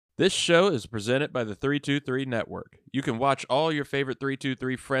This show is presented by the 323 Network. You can watch all your favorite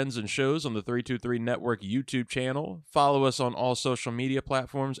 323 friends and shows on the 323 Network YouTube channel. Follow us on all social media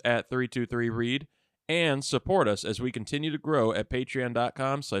platforms at 323read and support us as we continue to grow at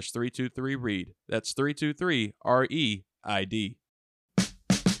patreon.com/323read. That's 323REID.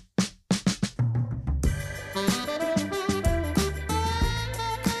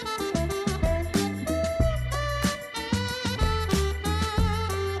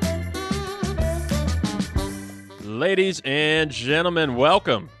 Ladies and gentlemen,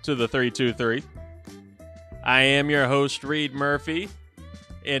 welcome to the 323. I am your host, Reed Murphy,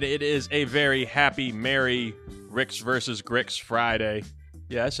 and it is a very happy, merry Ricks versus Gricks Friday.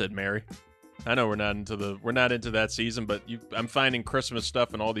 Yeah, I said merry. I know we're not into that season, but I'm finding Christmas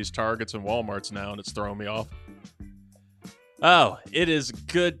stuff in all these Targets and Walmarts now, and it's throwing me off. Oh, it is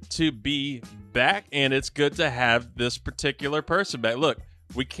good to be back, and it's good to have this particular person back. Look,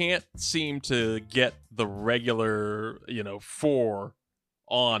 we can't seem to get the regular, four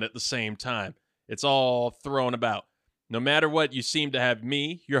on at the same time. It's all thrown about. No matter what, you seem to have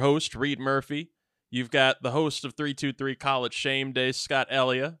me, your host, Reed Murphy. You've got the host of 323 College Shame Day, Scott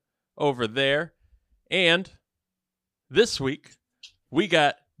Ellia, over there. And this week, we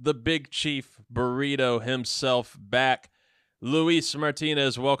got the Big Chief Burrito himself back. Luis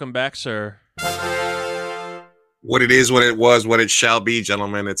Martinez, welcome back, sir. What it is, what it was, what it shall be,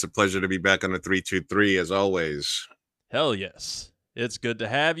 gentlemen. It's a pleasure to be back on the 323 as always. Hell yes. It's good to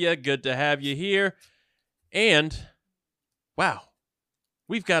have you. Good to have you here. And, wow,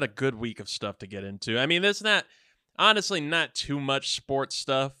 we've got a good week of stuff to get into. I mean, there's not too much sports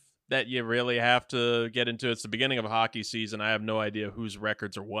stuff that you really have to get into. It's the beginning of a hockey season. I have no idea whose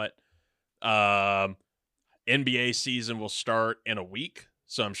records are what. NBA season will start in a week.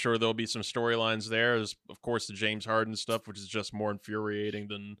 So I'm sure there'll be some storylines there. There's, of course, the James Harden stuff, which is just more infuriating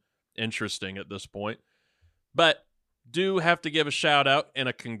than interesting at this point. But do have to give a shout out and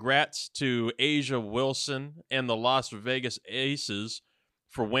a congrats to Asia Wilson and the Las Vegas Aces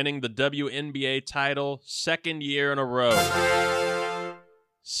for winning the WNBA title second year in a row.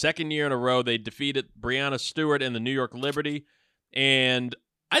 Second year in a row, they defeated Breanna Stewart and the New York Liberty. And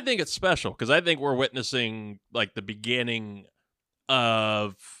I think it's special because I think we're witnessing like the beginning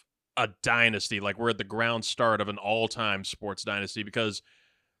of a dynasty. Like we're at the ground start of an all-time sports dynasty because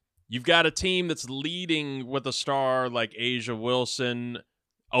you've got a team that's leading with a star like Asia Wilson,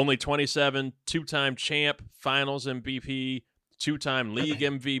 only 27, two-time champ, finals MVP, two-time league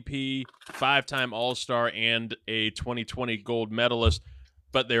MVP, five-time All-Star, and a 2020 gold medalist.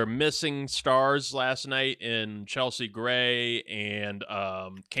 But they're missing stars last night in Chelsea Gray and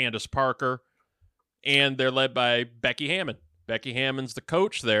Candace Parker, and they're led by Becky Hammon. Becky Hammon's the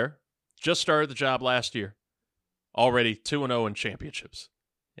coach there. Just started the job last year. Already 2-0 in championships.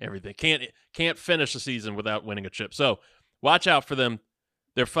 Everything. Can't finish the season without winning a chip. So watch out for them.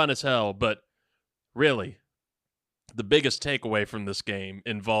 They're fun as hell. But really, the biggest takeaway from this game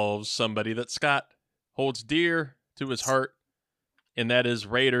involves somebody that Scott holds dear to his heart, and that is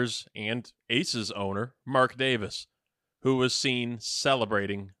Raiders and Aces owner Mark Davis, who was seen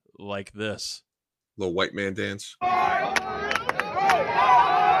celebrating like this. Little white man dance.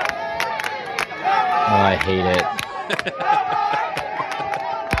 Oh, I hate it.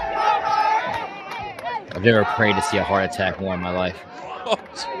 I've never prayed to see a heart attack more in my life. Oh,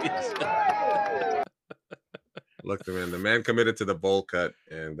 jeez. Look, the man committed to the bowl cut,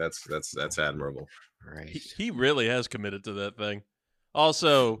 and that's admirable. Right. He really has committed to that thing.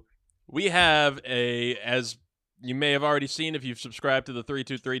 Also, we have as you may have already seen if you've subscribed to the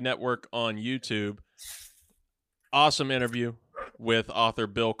 323 Network on YouTube, awesome interview with author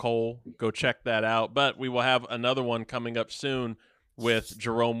Bill Cole. Go check that out. But we will have another one coming up soon with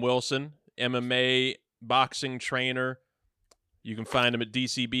Jerome Wilson, MMA boxing trainer. You can find him at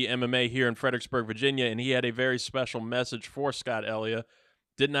DCB MMA here in Fredericksburg, Virginia, and he had a very special message for Scott Ellia.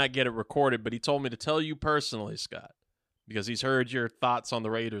 Did not get it recorded, but he told me to tell you personally, Scott, because he's heard your thoughts on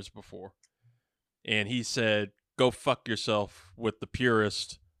the Raiders before. And he said, go fuck yourself with the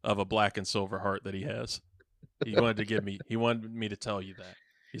purest of a black and silver heart that he has. He wanted me to tell you that.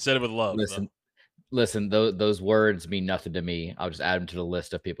 He said it with love. Listen, those words mean nothing to me. I'll just add them to the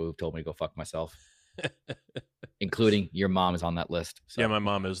list of people who've told me to go fuck myself. Including your mom is on that list. So. Yeah, my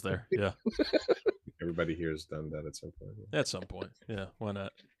mom is there. Yeah. Everybody here has done that at some point. At some point. Yeah, why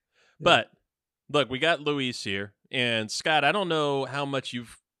not? Yeah. But look, we got Luis here. And Scott, I don't know how much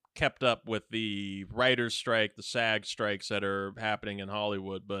you've kept up with the writer's strike, the SAG strikes that are happening in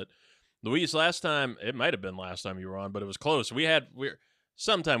Hollywood, but Luis, last time, it might have been last time you were on, but it was close. We had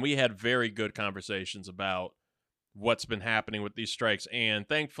very good conversations about what's been happening with these strikes. And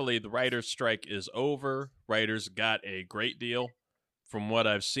thankfully, the writers' strike is over. Writers got a great deal. From what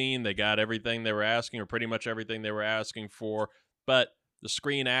I've seen, they got everything they were asking, or pretty much everything they were asking for. But the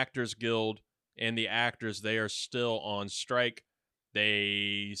Screen Actors Guild and the actors, they are still on strike.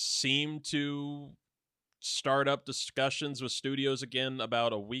 They seem to start up discussions with studios again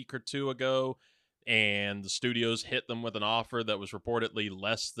about a week or two ago, and the studios hit them with an offer that was reportedly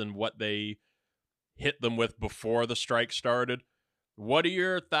less than what they hit them with before the strike started. What are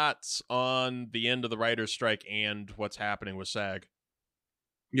your thoughts on the end of the writer's strike and what's happening with SAG?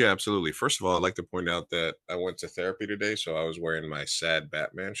 Yeah, absolutely. First of all, I'd like to point out that I went to therapy today, so I was wearing my sad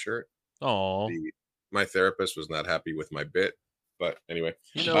Batman shirt. Oh, The My therapist was not happy with my bit, but anyway.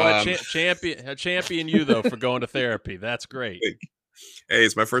 you know what? Um Champion you though for going to therapy. That's great. hey,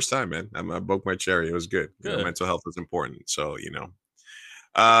 it's my first time, man. I broke my cherry. It was good. Good. Mental health is important. So,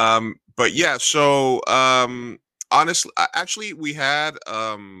 but yeah, so honestly, actually we had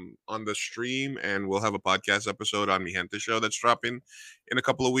on the stream, and we'll have a podcast episode on Mi Gente show that's dropping in a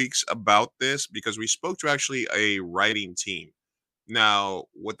couple of weeks about this, because we spoke to actually a writing team. Now,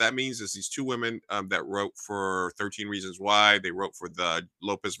 what that means is these two women that wrote for 13 Reasons Why, they wrote for the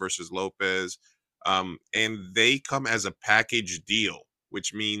Lopez versus Lopez, and they come as a package deal,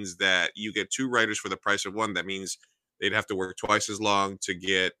 which means that you get two writers for the price of one. That means they'd have to work twice as long to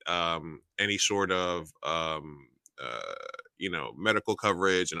get any sort of medical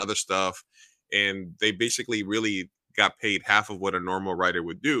coverage and other stuff, and they basically really got paid half of what a normal writer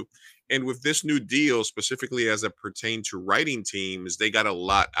would do. And with this new deal, specifically as it pertained to writing teams, they got a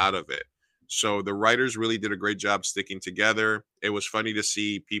lot out of it. So the writers really did a great job sticking together. It was funny to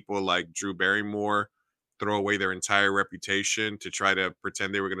see people like Drew Barrymore throw away their entire reputation to try to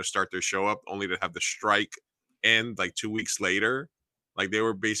pretend they were going to start their show up, only to have the strike end like 2 weeks later. Like, they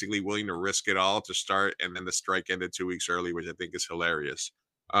were basically willing to risk it all to start, and then the strike ended 2 weeks early, which I think is hilarious.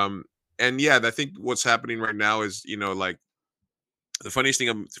 Um, and yeah, I think what's happening right now is, like, the funniest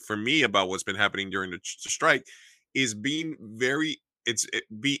thing for me about what's been happening during the strike is being very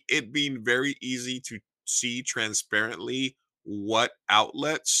it being very easy to see transparently what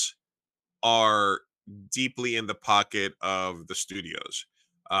outlets are deeply in the pocket of the studios.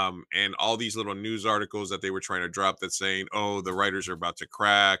 And all these little news articles that they were trying to drop that saying, oh, the writers are about to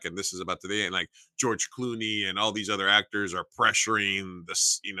crack and this is about to be, and like George Clooney and all these other actors are pressuring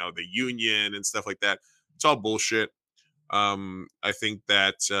the union and stuff like that. It's all bullshit. I think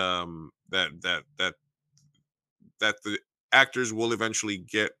that that the actors will eventually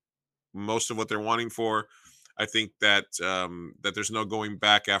get most of what they're wanting for. I think that that there's no going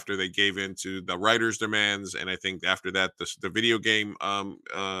back after they gave in to the writers' demands, and I think after that, the video game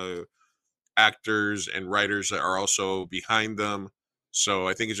actors and writers are also behind them. So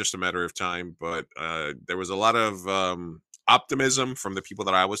I think it's just a matter of time. But there was a lot of optimism from the people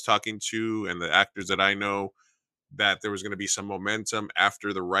that I was talking to and the actors that I know, that there was going to be some momentum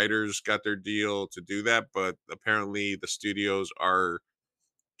after the writers got their deal to do that. But apparently, the studios are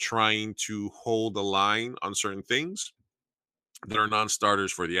trying to hold the line on certain things that are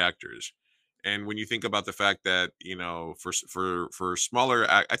non-starters for the actors. And when you think about the fact that, for smaller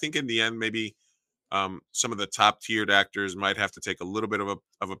I think in the end, maybe some of the top tiered actors might have to take a little bit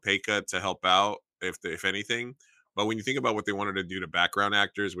of a pay cut to help out, if anything. But when you think about what they wanted to do to background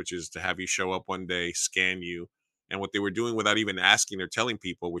actors, which is to have you show up one day, scan you, and what they were doing without even asking or telling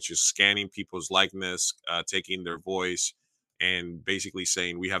people, which is scanning people's likeness, taking their voice, and basically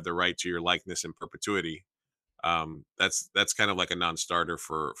saying we have the right to your likeness in perpetuity. That's kind of like a non-starter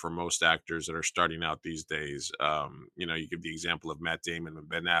for most actors that are starting out these days. You give the example of Matt Damon and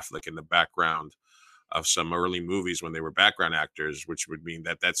Ben Affleck in the background of some early movies when they were background actors, which would mean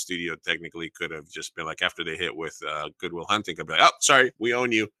that that studio technically could have just been like, after they hit with Good Will Hunting, could be like, oh, sorry, we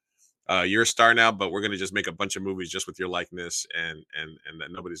own you. You're a star now, but we're going to just make a bunch of movies just with your likeness, and that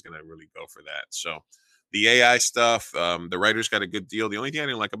nobody's going to really go for that. So the AI stuff, the writers got a good deal. The only thing I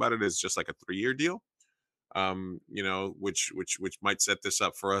didn't like about it is just like a 3-year deal, which might set this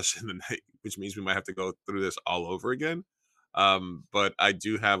up for us in the night, which means we might have to go through this all over again. But I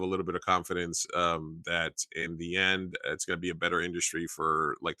do have a little bit of confidence that in the end, it's going to be a better industry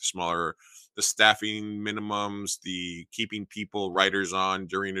for like the staffing minimums, the keeping people, writers on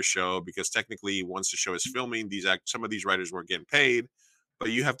during the show, because technically once the show is filming, some of these writers weren't getting paid. But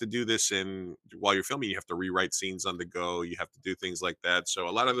you have to do this while you're filming, you have to rewrite scenes on the go, you have to do things like that. So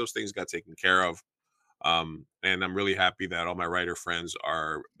a lot of those things got taken care of. And I'm really happy that all my writer friends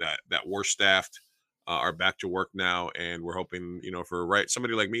that were staffed are back to work now, and we're hoping, for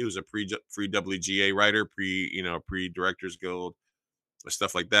somebody like me who's a pre WGA writer, pre Directors Guild,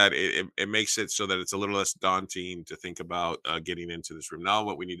 stuff like that. It makes it so that it's a little less daunting to think about getting into this room. Now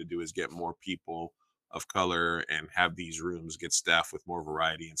what we need to do is get more people of color and have these rooms get staffed with more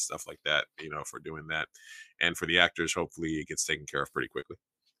variety and stuff like that, if we're doing that. And for the actors, hopefully it gets taken care of pretty quickly.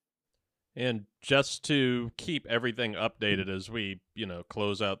 And just to keep everything updated as we,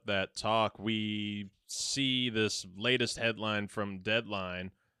 close out that talk, we see this latest headline from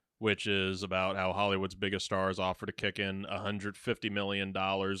Deadline, which is about how Hollywood's biggest stars offer to kick in $150 million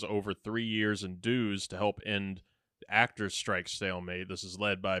over 3 years in dues to help end the actors' strike stalemate. This is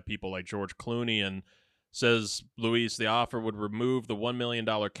led by people like George Clooney, and says, Luis, the offer would remove the $1 million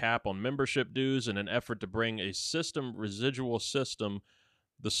cap on membership dues in an effort to bring a residual system.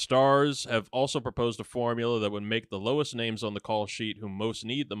 The stars have also proposed a formula that would make the lowest names on the call sheet who most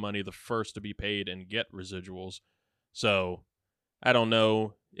need the money the first to be paid and get residuals. So I don't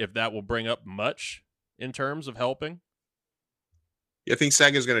know if that will bring up much in terms of helping. Yeah, I think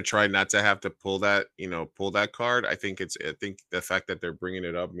SAG is going to try not to have to pull that card. I think the fact that they're bringing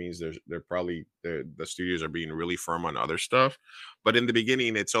it up means they're probably the studios are being really firm on other stuff. But in the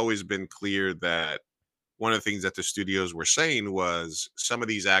beginning, it's always been clear that one of the things that the studios were saying was some of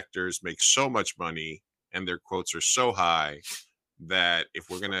these actors make so much money and their quotes are so high that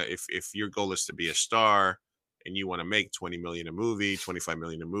if your goal is to be a star and you want to make 20 million a movie, 25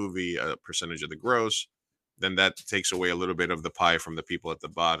 million a movie, a percentage of the gross, then that takes away a little bit of the pie from the people at the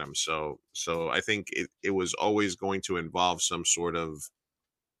bottom. So I think it was always going to involve some sort of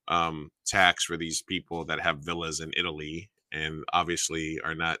tax for these people that have villas in Italy and obviously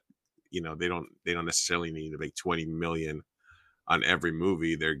are not, they don't necessarily need to make 20 million on every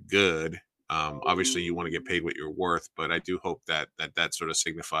movie. They're good. Obviously you want to get paid what you're worth, but I do hope that sort of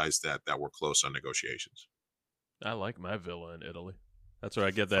signifies that we're close on negotiations. I like my villa in Italy. That's where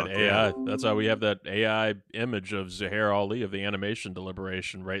I get that Fuck AI. yeah. That's how we have that AI image of Zuhair Ali of the animation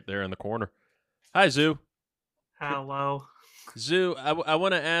deliberation right there in the corner. Hi, Zoo. Hello. Zoo, I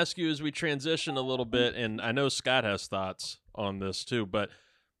want to ask you as we transition a little bit, and I know Scott has thoughts on this too, but,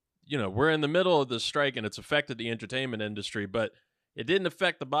 we're in the middle of this strike and it's affected the entertainment industry, but it didn't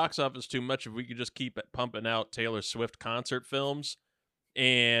affect the box office too much if we could just keep pumping out Taylor Swift concert films.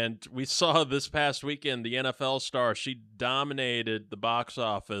 And we saw this past weekend the NFL star, she dominated the box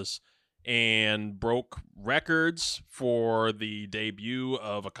office and broke records for the debut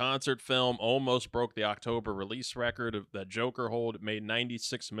of a concert film, almost broke the October release record of that Joker hold. It made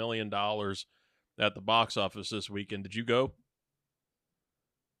 $96 million at the box office this weekend. Did you go?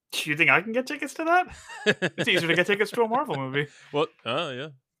 Do you think I can get tickets to that? It's easier to get tickets to a Marvel movie. Well, yeah.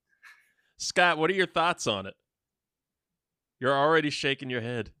 Scott, what are your thoughts on it? You're already shaking your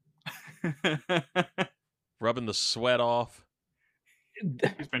head, rubbing the sweat off.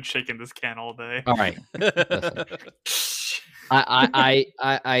 He's been shaking this can all day. All right.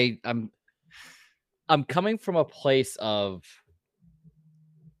 I'm coming from a place of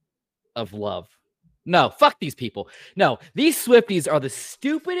love. No, fuck these people. No, these Swifties are the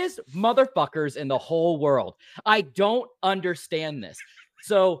stupidest motherfuckers in the whole world. I don't understand this.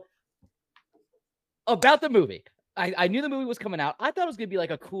 So, about the movie, I knew the movie was coming out. I thought it was gonna be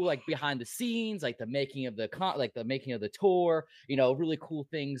like a cool, like behind the scenes, like the making of the making of the tour. Really cool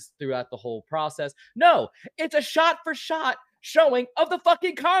things throughout the whole process. No, it's a shot for shot showing of the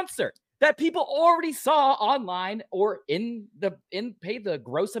fucking concert that people already saw online or paid the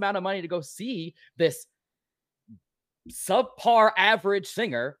gross amount of money to go see this subpar average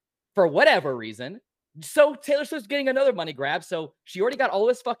singer for whatever reason. So Taylor Swift's getting another money grab. So she already got all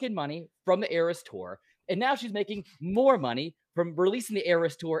this fucking money from the Eras tour. And now she's making more money from releasing the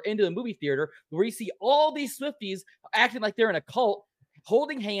Eras tour into the movie theater, where you see all these Swifties acting like they're in a cult,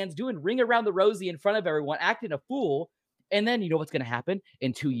 holding hands, doing Ring Around the Rosie in front of everyone, acting a fool. And then you know what's going to happen?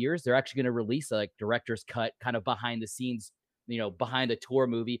 In 2 years, they're actually going to release a director's cut, kind of behind the scenes, behind a tour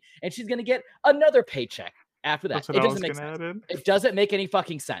movie. And she's going to get another paycheck after that. It doesn't make sense. It doesn't make any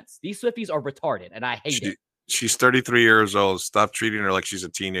fucking sense. These Swifties are retarded, and I hate it. She's 33 years old. Stop treating her like she's a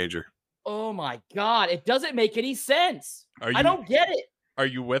teenager. Oh my God. It doesn't make any sense. I don't get it. Are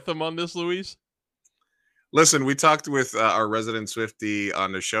you with them on this, Luis? Listen, we talked with our resident Swiftie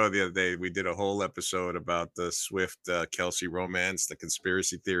on the show the other day. We did a whole episode about the Swift Kelsey romance, the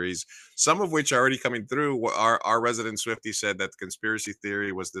conspiracy theories, some of which are already coming through. Our resident Swiftie said that the conspiracy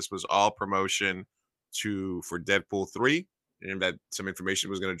theory was this was all promotion for Deadpool 3, and that some information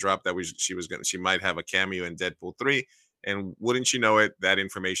was going to drop that she might have a cameo in Deadpool 3. And wouldn't you know it, that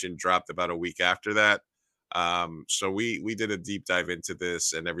information dropped about a week after that. So we did a deep dive into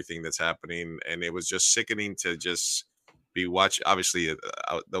this and everything that's happening, and it was just sickening to just be watching. Obviously,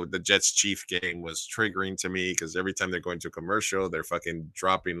 the Jets Chief game was triggering to me because every time they're going to a commercial, they're fucking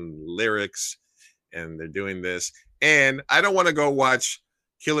dropping lyrics and they're doing this. And I don't want to go watch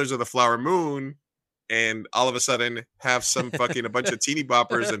Killers of the Flower Moon and all of a sudden have some fucking a bunch of teeny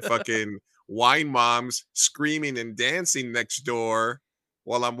boppers and fucking wine moms screaming and dancing next door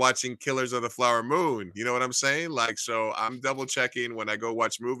while I'm watching Killers of the Flower Moon. You know what I'm saying? Like, so I'm double checking when I go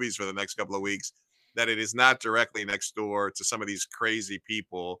watch movies for the next couple of weeks that it is not directly next door to some of these crazy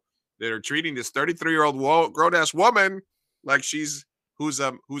people that are treating this 33-year-old grown ass woman like she's who's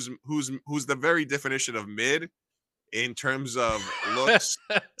the very definition of mid in terms of looks,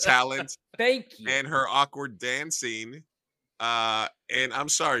 talent, Thank you. and her awkward dancing. And I'm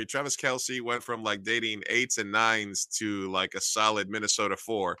sorry, Travis Kelce went from like dating 8s and 9s to like a solid Minnesota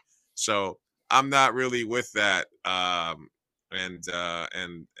 4. So I'm not really with that. And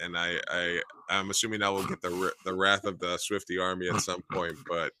I'm assuming I will get the wrath of the Swiftie army at some point.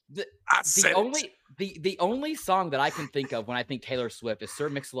 But the only song that I can think of when I think Taylor Swift is Sir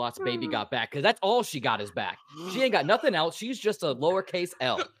Mix-a-Lot's "Baby Got Back," because that's all she got is back. She ain't got nothing else. She's just a lowercase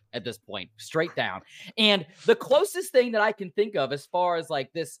L at this point, straight down. And the closest thing that I can think of as far as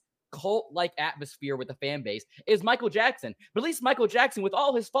like this cult-like atmosphere with the fan base is Michael Jackson. But at least Michael Jackson, with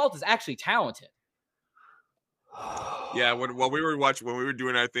all his faults, is actually talented. Yeah, when we were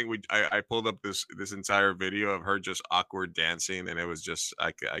doing our thing, I pulled up this entire video of her just awkward dancing, and it was just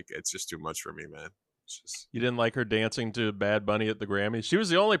it's just too much for me, man. You didn't like her dancing to Bad Bunny at the Grammys? She was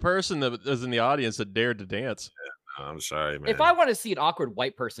the only person that was in the audience that dared to dance. Yeah, I'm sorry, man. If I want to see an awkward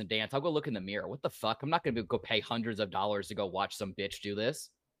white person dance, I'll go look in the mirror. What the fuck? I'm not going to go pay hundreds of dollars to go watch some bitch do this.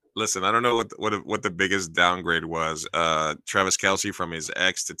 Listen, I don't know what the biggest downgrade was. Travis Kelce from his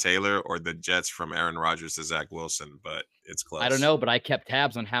ex to Taylor, or the Jets from Aaron Rodgers to Zach Wilson, but it's close. I don't know, but I kept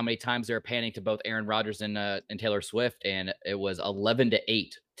tabs on how many times they were panning to both Aaron Rodgers and Taylor Swift, and it was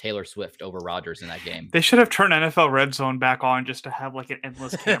 11-8 Taylor Swift over Rodgers in that game. They should have turned NFL Red Zone back on just to have like an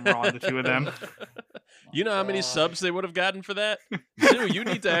endless camera on the two of them. You know how many subs they would have gotten for that? Dude, you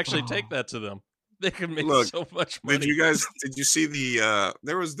need to actually take that to them. They could make so much money. Did you see the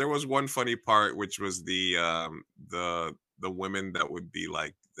there was one funny part, which was the women that would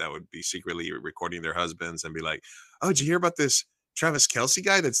be secretly recording their husbands and be like, "Oh, did you hear about this Travis Kelce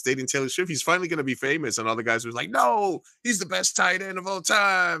guy that's dating Taylor Swift? He's finally gonna be famous." And all the guys were like, "No, he's the best tight end of all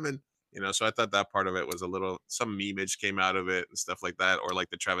time." And so I thought that part of it was some memeage came out of it and stuff like that, or like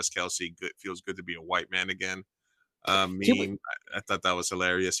the Travis Kelce feels good to be a white man again. Meme. I thought that was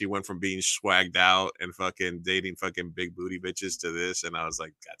hilarious. He went from being swagged out and fucking dating fucking big booty bitches to this, and I was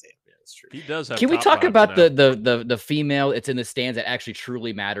like, God damn, yeah, that's true. He does have. Can we talk about the female that's in the stands that actually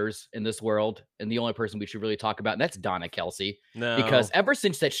truly matters in this world, and the only person we should really talk about, and that's Donna Kelce. No, because ever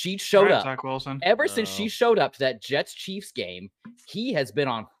since that she showed up, Zach Wilson. Since she showed up to that Jets Chiefs game, he has been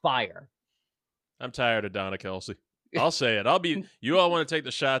on fire. I'm tired of Donna Kelce. I'll say it. You all want to take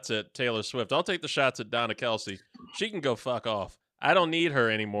the shots at Taylor Swift. I'll take the shots at Donna Kelce. She can go fuck off. I don't need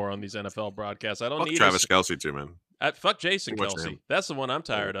her anymore on these NFL broadcasts. I don't need Travis Kelce too, man. Fuck Jason Kelce. That's the one I'm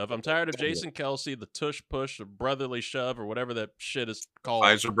tired of. I'm tired of Jason Kelce, the tush push, the brotherly shove, or whatever that shit is called.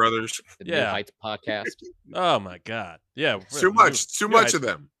 Pfizer Brothers. The New Heights podcast. Oh my god. Yeah. Too much of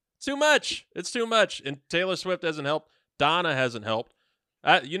them. Too much. It's too much. And Taylor Swift hasn't helped. Donna hasn't helped.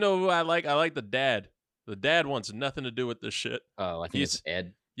 You know who I like? I like the dad. The dad wants nothing to do with this shit. Oh, I think it's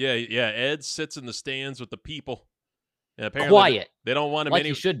Ed. Yeah. Ed sits in the stands with the people. And apparently quiet. They don't want him like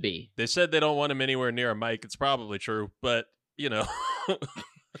he should be. They said they don't want him anywhere near a mic. It's probably true, but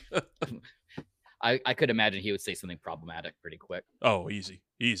I could imagine he would say something problematic pretty quick. Oh, easy.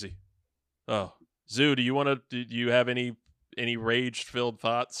 Oh, Zoo, do you have any rage-filled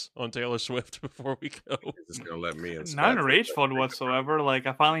thoughts on Taylor Swift before we go? You're just gonna let me. Not rage-filled whatsoever. Like,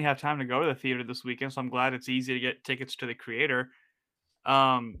 I finally have time to go to the theater this weekend, so I'm glad it's easy to get tickets to the creator.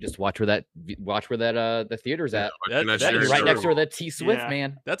 Just watch where the theater's at. That's right next to the T Swift,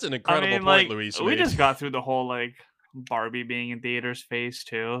 man. That's an incredible point, Luis. We just got through the whole like Barbie being in theaters phase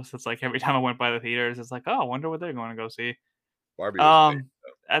too. So it's like every time I went by the theaters, it's like, oh, I wonder what they're going to go see. Barbie.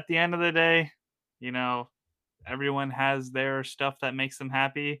 At the end of the day, everyone has their stuff that makes them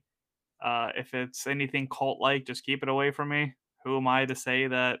happy. If it's anything cult-like, just keep it away from me. Who am I to say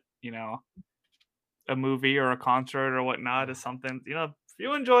that, a movie or a concert or whatnot is something, if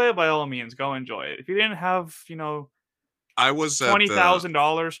you enjoy it, by all means, go enjoy it. If you didn't have, I was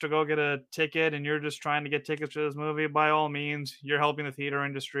 $20,000 to go get a ticket and you're just trying to get tickets to this movie, by all means, you're helping the theater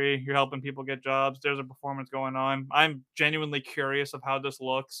industry. You're helping people get jobs. There's a performance going on. I'm genuinely curious of how this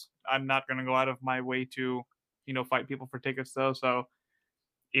looks. I'm not going to go out of my way to, fight people for tickets though. So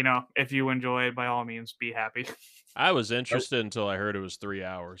you know, if you enjoy it, by all means, be happy. I was interested until I heard it was 3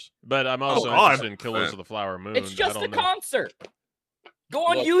 hours. But I'm also God. interested in Killers of the Flower Moon. It's just I a don't know. concert. Go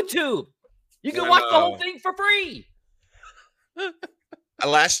on Look, YouTube. You can when, watch the whole thing for free. I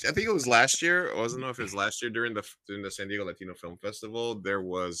think it was last year. I wasn't know if it was last year during the San Diego Latino Film Festival. There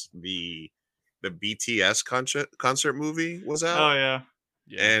was the BTS concert movie was out. Oh yeah.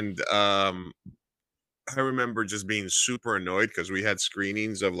 And I remember just being super annoyed because we had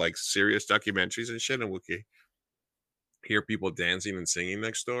screenings of like serious documentaries and shit, and we could hear people dancing and singing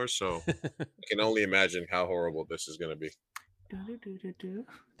next door. So I can only imagine how horrible this is going to be.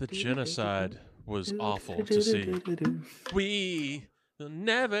 The genocide was awful to see. We will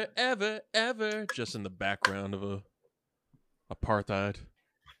never, ever, ever. Just in the background of a apartheid.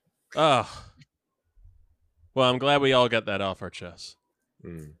 Oh. Well, I'm glad we all got that off our chests.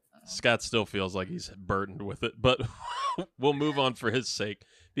 Scott still feels like he's burdened with it, but we'll move on for his sake,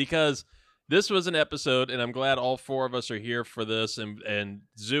 because this was an episode, and I'm glad all four of us are here for this. And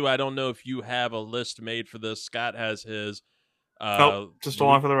Zoo, I don't know if you have a list made for this. Scott has his. Nope, just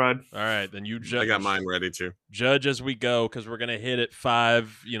along for the ride. All right, then you judge. I got mine ready too. Judge as we go, because we're gonna hit it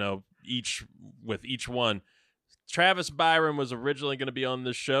 5, each with each one. Travis Byron was originally going to be on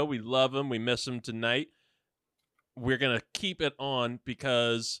this show. We love him. We miss him tonight. We're going to keep it on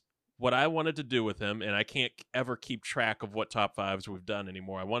because what I wanted to do with him, and I can't ever keep track of what top 5s we've done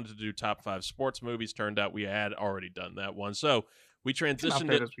anymore. I wanted to do top 5 sports movies. Turned out we had already done that one. So we transitioned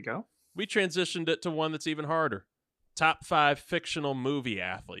it. As we go. We transitioned it to one that's even harder. Top 5 fictional movie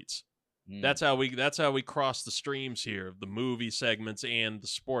athletes. That's how we cross the streams here, the movie segments and the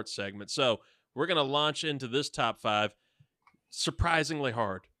sports segment. So we're going to launch into this top 5. Surprisingly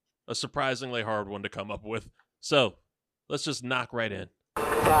hard. A surprisingly hard one to come up with. So let's just knock right in.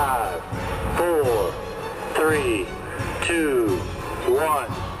 5, 4, 3, 2,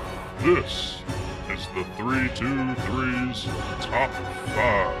 1. This is the 323's Top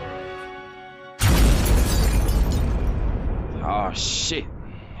 5. Oh, shit.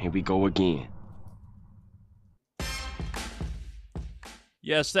 Here we go again.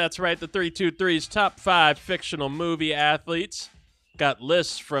 Yes, that's right. The 323's Top 5 fictional movie athletes. Got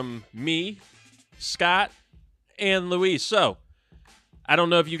lists from me, Scott, and Luis. So, I don't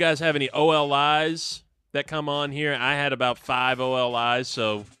know if you guys have any OLIs that come on here. I had about 5 OLIs,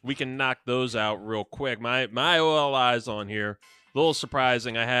 so we can knock those out real quick. My OLIs on here, a little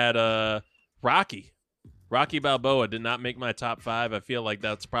surprising. I had Rocky Balboa did not make my top 5. I feel like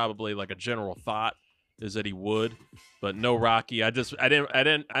that's probably like a general thought is that he would, but no Rocky. I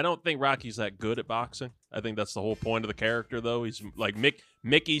don't think Rocky's that good at boxing. I think that's the whole point of the character, though. He's like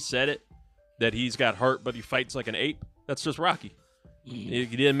Mickey said it, that he's got heart, but he fights like an ape. That's just Rocky. He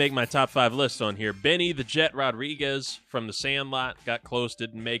didn't make my top 5 list on here. Benny the Jet Rodriguez from The Sandlot got close,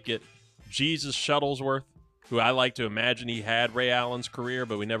 didn't make it. Jesus Shuttlesworth, who I like to imagine he had Ray Allen's career,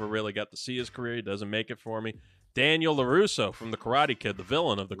 but we never really got to see his career. He doesn't make it for me. Daniel LaRusso from The Karate Kid, the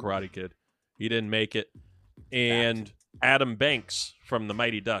villain of The Karate Kid. He didn't make it. And Adam Banks from The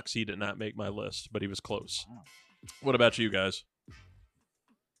Mighty Ducks. He did not make my list, but he was close. What about you guys?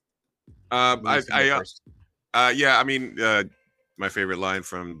 My favorite line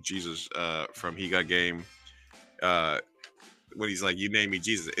from Jesus, from He Got Game, when he's like, "You name me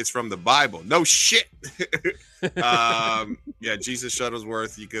Jesus," it's from the Bible. No shit. Jesus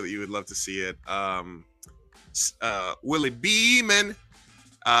Shuttlesworth. You would love to see it. Willie Beeman,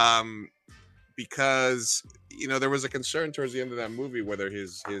 because there was a concern towards the end of that movie whether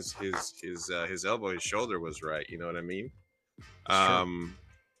his elbow, his shoulder was right. You know what I mean?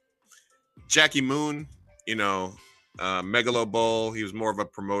 Jackie Moon, Megalo Bowl. He was more of a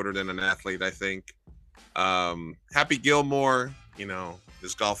promoter than an athlete, I think. Happy Gilmore,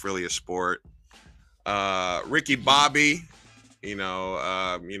 is golf really a sport? Ricky Bobby,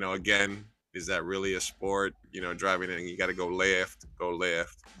 again, is that really a sport? Driving in, you got to go left.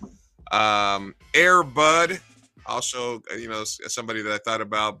 Air Bud, also, somebody that I thought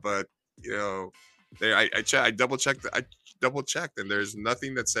about, but I double checked, and there's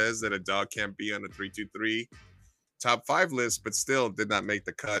nothing that says that a dog can't be on a 323 top 5 list, but still did not make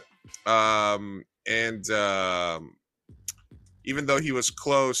the cut. Even though he was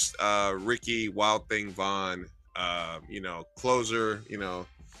close, Ricky Wild Thing Vaughn, closer,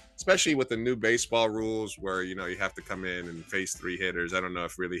 especially with the new baseball rules where, you have to come in and face 3 hitters. I don't know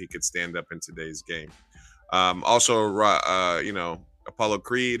if really he could stand up in today's game. Also, Apollo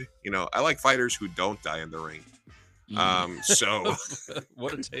Creed, I like fighters who don't die in the ring. So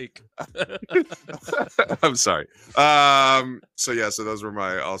what a take. I'm sorry. So those were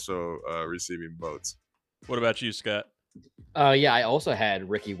my also receiving votes. What about you, Scott? Yeah, I also had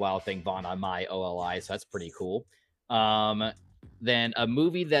Ricky Wild Thing Vaughn on my OLI, so that's pretty cool. Then a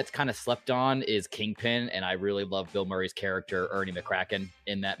movie that's kind of slept on is Kingpin, and I really love Bill Murray's character Ernie McCracken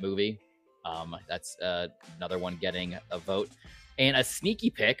in that movie. That's another one getting a vote. And a sneaky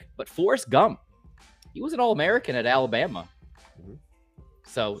pick, but Forrest Gump. He was an All-American at Alabama.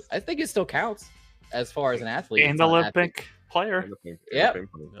 So I think it still counts as far as an athlete. And Olympic player. Yep.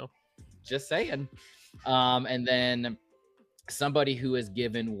 Just saying. And then somebody who has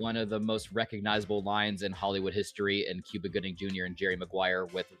given one of the most recognizable lines in Hollywood history in Cuba Gooding Jr. and Jerry Maguire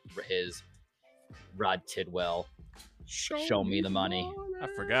with his Rod Tidwell. Show me the money. I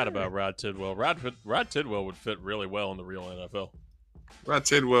forgot about Rod Tidwell. Rod Tidwell would fit really well in the real NFL. Rod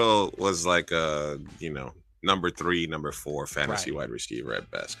Tidwell was like a, number 3, number 4 fantasy wide receiver at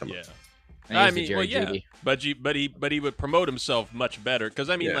best. Come on. I mean, well, yeah, but he would promote himself much better because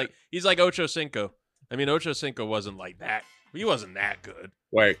like he's like Ocho Cinco. I mean, Ocho Cinco wasn't like that. He wasn't that good.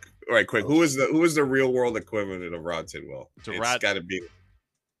 Wait, quick. Who is the real world equivalent of Rod Tidwell? It's got to be.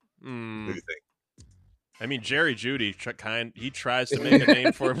 What do you think? I mean, Jerry Jeudy he tries to make a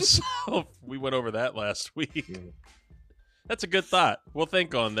name for himself. We went over that last week. That's a good thought. We'll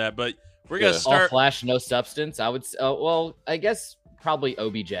think on that, but we're gonna start. All flash, no substance. I would. Well, I guess probably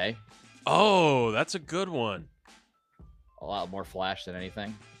OBJ. Oh, that's a good one. A lot more flash than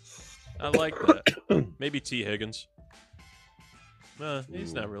anything. I like that. Maybe T. Higgins.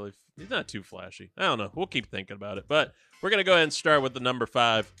 He's not too flashy. I don't know. We'll keep thinking about it. But we're going to go ahead and start with the number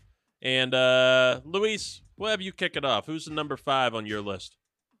 5. And Luis, we'll have you kick it off. Who's the number 5 on your list?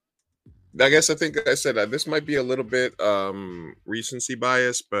 I guess I think I said this might be a little bit recency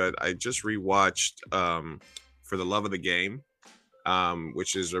bias, but I just rewatched For the Love of the Game,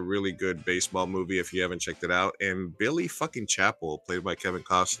 which is a really good baseball movie if you haven't checked it out. And Billy fucking Chappell, played by Kevin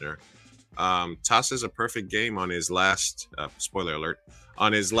Costner, tosses a perfect game on his last spoiler alert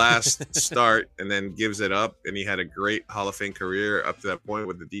on his last start, and then gives it up. And he had a great Hall of Fame career up to that point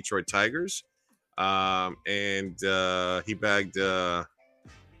with the Detroit Tigers. And he bagged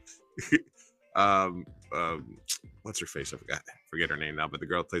what's her face? I forget her name now, but the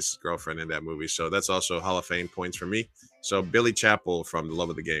girl plays his girlfriend in that movie. So that's also Hall of Fame points for me. So Billy Chappell from The Love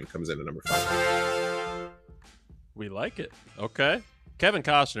of the Game comes in at number 5. We like it. Okay. Kevin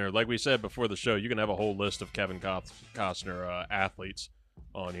Costner, like we said before the show, you can have a whole list of Kevin Costner athletes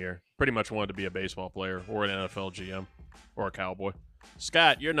on here. Pretty much wanted to be a baseball player or an NFL GM or a cowboy.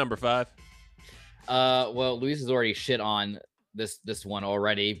 Scott, you're number 5. Well, Luis has already shit on this one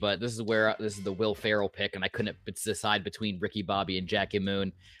already, but this is the Will Ferrell pick, and I couldn't decide between Ricky Bobby and Jackie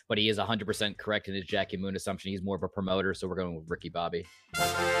Moon, but he is 100% correct in his Jackie Moon assumption. He's more of a promoter, so we're going with Ricky Bobby.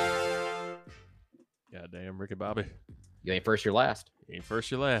 Goddamn, Ricky Bobby. You ain't first, you're last. You ain't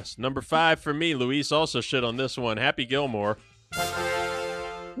first, you're last. Number 5 for me. Luis also shit on this one. Happy Gilmore.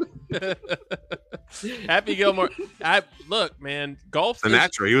 Happy Gilmore. Look, man, golf. A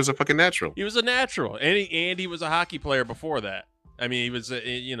natural. He was a fucking natural. He was a natural, and he was a hockey player before that. I mean, he was,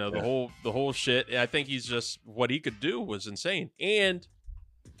 the whole shit. I think he's just what he could do was insane, and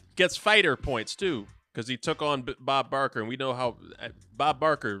gets fighter points too because he took on Bob Barker, and we know how Bob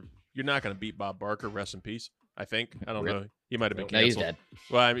Barker. You're not going to beat Bob Barker. Rest in peace. I think. I don't know. He might have been canceled. No, he's dead.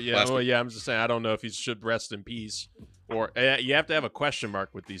 Well, I'm just saying. I don't know if he should rest in peace. Or you have to have a question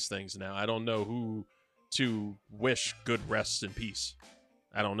mark with these things now. I don't know who to wish good rest in peace.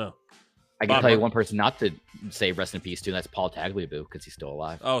 I don't know. I can tell you one person not to say rest in peace to, and that's Paul Tagliabue because he's still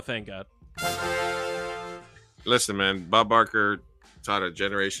alive. Oh, thank God. Listen, man, Bob Barker taught a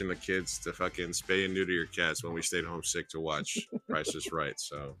generation of kids to fucking spay and neuter your cats when we stayed home sick to watch Price is Right.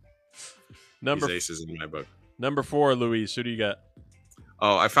 So he's aces in my book. Number 4, Luis. Who do you got?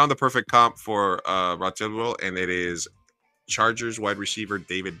 Oh, I found the perfect comp for Rod Tidwell, and it is Chargers wide receiver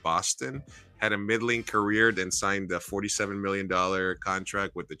David Boston. Had a middling career, then signed a $47 million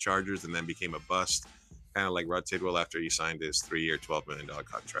contract with the Chargers, and then became a bust. Kind of like Rod Tidwell after he signed his 3-year, $12 million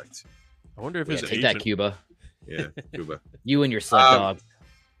contract. I wonder if his take agent... that, Cuba. Yeah, Cuba. You and your sled dog.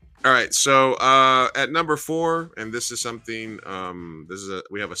 All right, so at number 4, and this is something.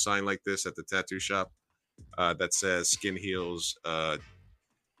 We have a sign like this at the tattoo shop that says "Skin heals,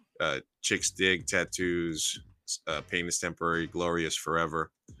 chicks dig tattoos, pain is temporary, glory is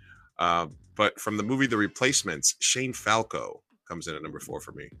forever." But from the movie The Replacements, Shane Falco comes in at number 4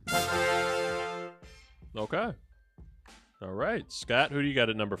 for me. Okay. All right, Scott, who do you got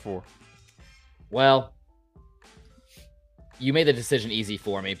at number 4? Well, you made the decision easy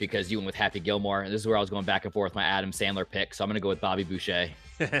for me because you went with Happy Gilmore, and this is where I was going back and forth with my Adam Sandler pick, so I'm going to go with Bobby Boucher.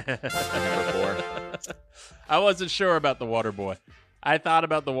 Number 4. I wasn't sure about the water boy. I thought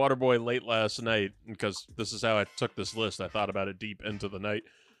about the Waterboy late last night because this is how I took this list. I thought about it deep into the night.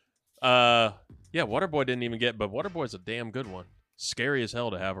 Yeah, Waterboy didn't even get, but Waterboy's a damn good one. Scary as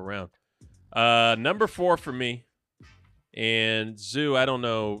hell to have around. Number 4 for me. And Zoo, I don't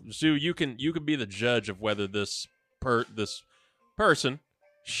know. Zoo, you can be the judge of whether this person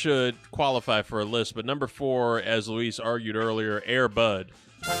should qualify for a list. But number 4, as Luis argued earlier, Air Bud.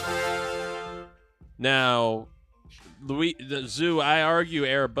 Now, Zoo, I argue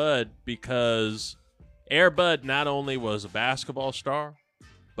Air Bud because Air Bud not only was a basketball star,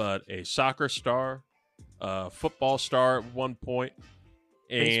 but a soccer star, a football star at one point.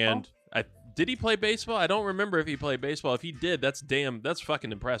 And did he play baseball? I don't remember if he played baseball. If he did, that's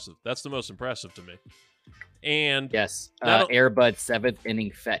fucking impressive. That's the most impressive to me. And yes, Air Bud's 7th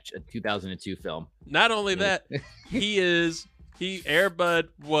inning fetch, a 2002 film. Not only that, Air Bud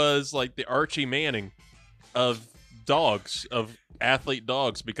was like the Archie Manning of dogs, of athlete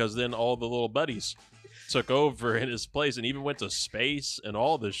dogs, because then all the little buddies took over in his place and even went to space and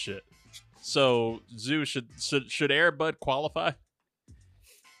all this shit. So Zoo, should Air Bud qualify?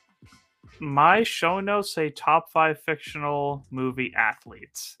 My show notes say top 5 fictional movie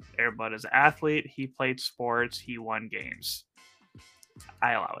athletes. Air Bud is an athlete. He played sports. He won games.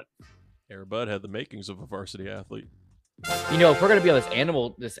 I allow it. Air Bud had the makings of a varsity athlete. You know, if we're gonna be on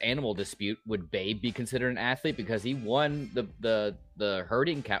this animal dispute, would Babe be considered an athlete because he won the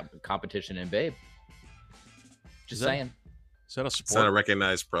herding competition in Babe? Just saying. Is that a sport? It's not a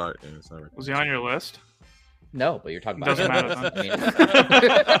recognized product. Yeah, it's not Was he on your list? No, but you're talking about. Doesn't matter.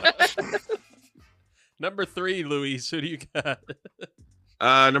 Number 3, Luis. Who do you got?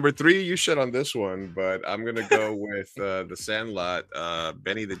 Number 3, you shut on this one, but I'm gonna go with the Sandlot,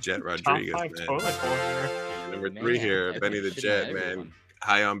 Benny the Jet Rodriguez. Top 5 Man. toilet bowl here. Number 3 here, Benny the Jet, man.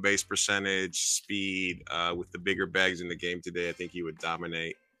 High on base percentage, speed. With the bigger bags in the game today, I think he would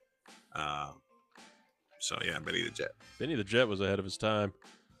dominate. So yeah, Benny the Jet. Benny the Jet was ahead of his time.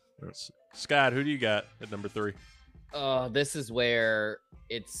 Scott, who do you got at number 3? This is where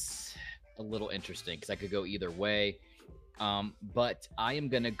it's a little interesting because I could go either way. But I am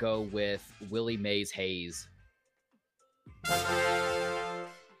gonna go with Willie Mays Hayes.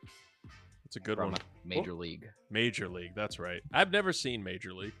 It's a good one. Major League. Major League, that's right. I've never seen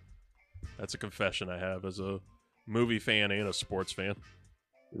Major League. That's a confession I have as a movie fan and a sports fan.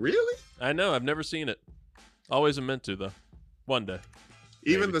 Really? I know, I've never seen it. Always meant to, though. One day.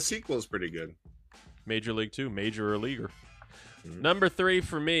 Even Maybe. the sequel is pretty good. Major League 2, Major or Leaguer. Number 3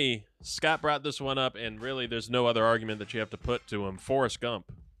 for me, Scott brought this one up, and really there's no other argument that you have to put to him. Forrest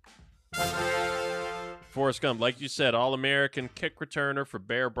Gump. Forrest Gump, like you said, All-American kick returner for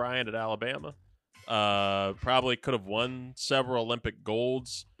Bear Bryant at Alabama. Probably could have won several Olympic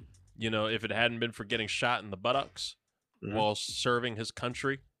golds, if it hadn't been for getting shot in the buttocks while serving his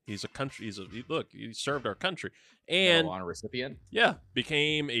country. He served our country. And honor recipient. Yeah,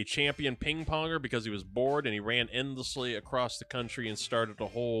 became a champion ping ponger because he was bored and he ran endlessly across the country and started a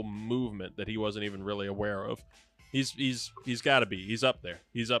whole movement that he wasn't even really aware of. He's got to be. He's up there.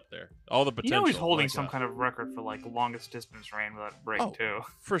 He's up there. All the potential. He's holding some kind of record for like longest distance ran without a break too.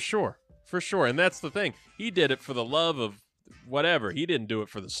 For sure. And that's the thing. He did it for the love of whatever. He didn't do it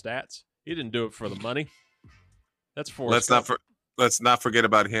for the stats. He didn't do it for the money. That's Forrest Gump. Let's not forget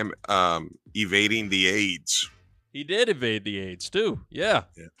about him evading the AIDS. He did evade the AIDS too. Yeah.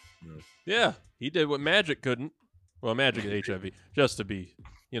 He did what Magic couldn't. Well, Magic is HIV, just to be,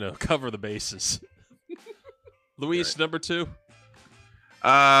 cover the bases. Luis, number 2.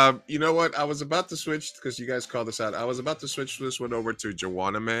 You know what? I was about to switch because you guys called this out. I was about to switch this one over to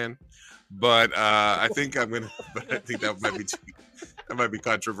Joanna Man, but I think I'm gonna. But I think that might be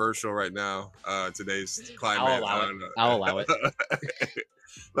controversial right now. Today's climate. I'll allow it.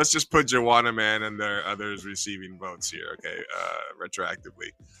 Let's just put Joanna Man and their others receiving votes here, okay?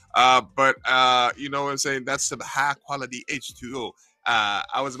 Retroactively. But you know what I'm saying? That's some high quality H2O.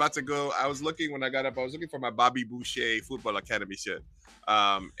 I was looking when I got up, I was looking for my Bobby Boucher Football Academy shit.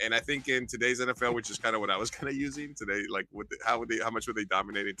 And I think in today's NFL, which is kind of what I was kind of using today, like how much would they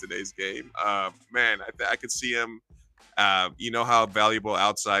dominate in today's game? Man, I could see him. You know how valuable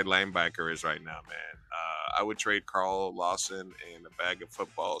outside linebacker is right now, man. I would trade Carl Lawson and a bag of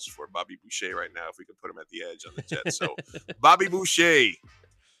footballs for Bobby Boucher right now if we could put him at the edge on the Jets. So, Bobby Boucher.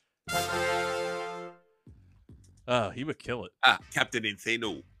 He would kill it. Captain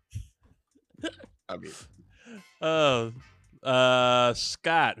Insano. I mean.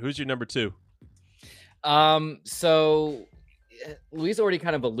 Scott, who's your number 2? So Luis already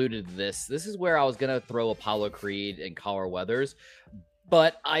kind of alluded to this. This is where I was gonna throw Apollo Creed and Carl Weathers,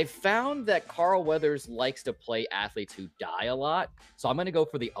 But I found that Carl Weathers likes to play athletes who die a lot. So I'm going to go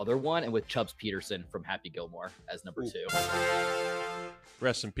for the other one and with Chubbs Peterson from Happy Gilmore as number 2.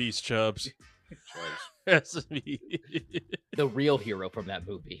 Rest in peace, Chubbs. Rest in peace. The real hero from that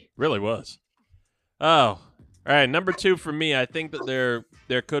movie. Really was. Oh, all right. Number 2 for me. I think that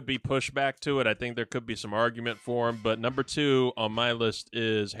there could be pushback to it. I think there could be some argument for him. But number 2 on my list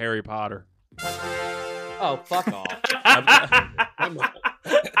is Harry Potter. Oh, fuck off.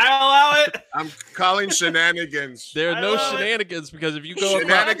 I allow it. I'm calling shenanigans. There are no shenanigans because if you go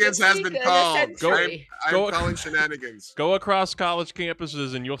Shenanigans has been called. I'm Go- calling shenanigans. go across college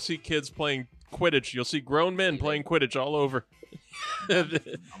campuses and you'll see kids playing Quidditch. You'll see grown men playing Quidditch all over.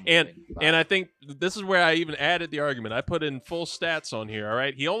 and I think this is where I even added the argument. I put in full stats on here, all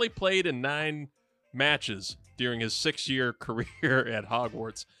right? He only played in 9 matches during his 6-year career at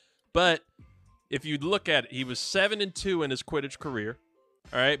Hogwarts. But if you look at it, he was 7-2 in his Quidditch career.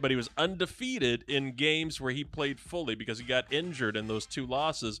 All right, but he was undefeated in games where he played fully because he got injured in those 2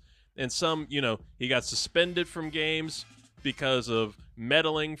 losses. And some, he got suspended from games because of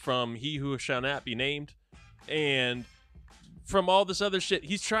meddling from he who shall not be named. And from all this other shit,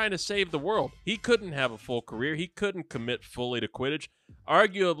 he's trying to save the world. He couldn't have a full career. He couldn't commit fully to Quidditch.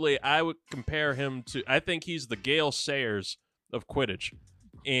 Arguably, I would compare him to, I think he's the Gale Sayers of Quidditch.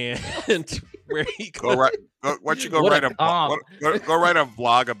 And where he Go write a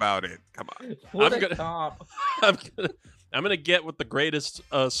vlog about it. Come on. I'm gonna get with the greatest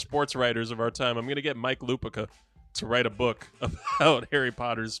sports writers of our time. I'm gonna get Mike Lupica to write a book about Harry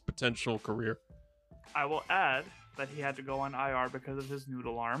Potter's potential career. I will add that he had to go on IR because of his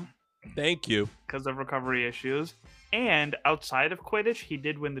noodle arm. Thank you. Because of recovery issues. And outside of Quidditch, he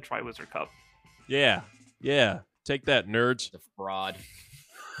did win the Triwizard Cup. Yeah. Take that, nerds. The fraud.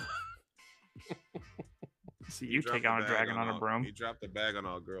 See, you take on a dragon on a broom. He dropped the bag on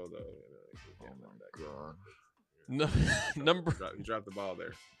all girl, though. Oh my god. No, He dropped the ball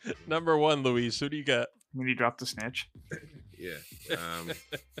there. Number 1, Luis. Who do you got? When he dropped the snitch. Yeah.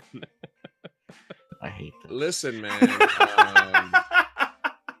 I hate that. Listen, man.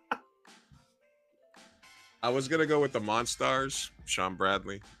 I was gonna go with the Monstars, Sean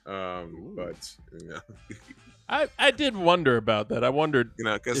Bradley, but I did wonder about that. I wondered,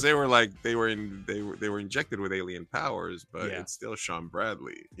 because they were injected with alien powers, but it's still Sean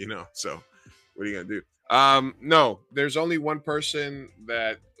Bradley, So what are you gonna do? No, there's only one person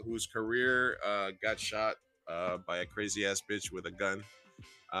whose career got shot by a crazy ass bitch with a gun,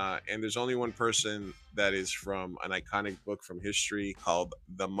 and there's only one person that is from an iconic book from history called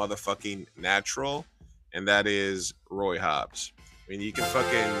The Motherfucking Natural, and that is Roy Hobbs. I mean,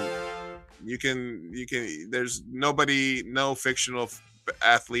 there's no fictional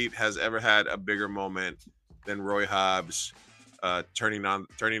athlete has ever had a bigger moment than Roy Hobbs turning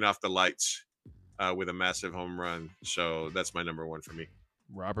off the lights with a massive home run. So that's my number 1 for me.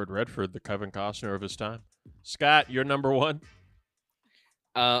 Robert Redford, the Kevin Costner of his time. Scott, your number 1?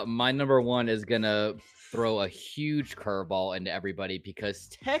 My number 1 is going to throw a huge curveball into everybody because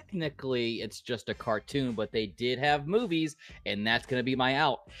technically it's just a cartoon, but they did have movies, and that's going to be my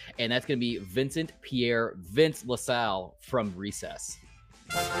out. And that's going to be Vincent Pierre Vince LaSalle from Recess.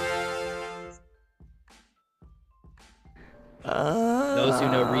 Those who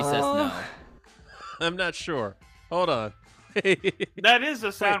know Recess know. I'm not sure. Hold on. That is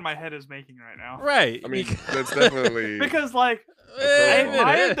the sound my head is making right now. Right. I mean, that's definitely because I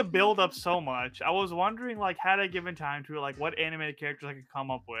admired the build up so much. I was wondering had I given time to it, what animated characters I could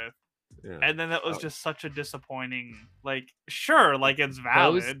come up with. Yeah. And then that was just such a disappointing. Sure, it's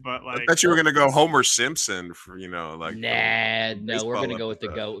valid, but I thought you were gonna go Homer Simpson for Nah, no, we're gonna go with the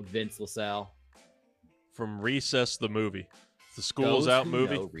GOAT Vince LaSalle from Recess the movie. The School's Out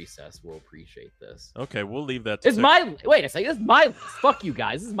movie. No Recess will appreciate this. Okay, we'll leave that. Wait a second. This is my list. Fuck you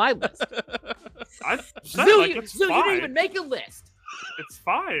guys. This is my list. You didn't even make a list. It's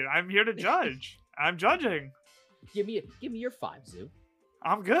fine. I'm here to judge. I'm judging. Give me your 5, Zoo.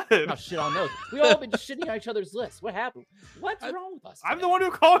 I'm good. Oh, shit on those. We all been shitting on each other's lists. What happened? What's wrong with us today? I'm the one who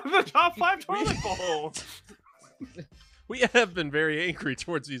called it the top 5 toilet bowl. We have been very angry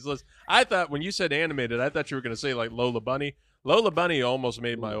towards these lists. I thought when you said animated, I thought you were going to say Lola Bunny. Lola Bunny almost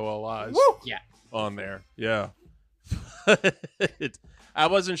made my OLIs. Yeah. On there. Yeah. I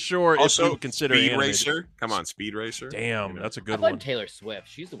wasn't sure also, if you would consider Speed animated. Racer. Come on, Speed Racer. Damn, that's a good one. one. Taylor Swift.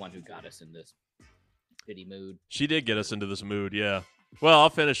 She's the one who got us in this pity mood. She did get us into this mood, yeah. Well, I'll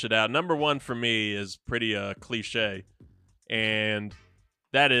finish it out. Number 1 for me is pretty cliche, and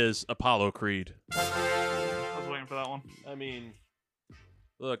that is Apollo Creed. I was waiting for that one. I mean,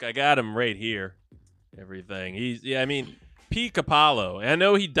 look, I got him right here. Everything. peak Apollo. I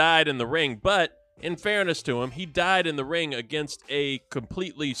know he died in the ring, but in fairness to him, he died in the ring against a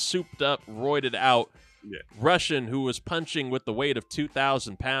completely souped up, roided out Russian who was punching with the weight of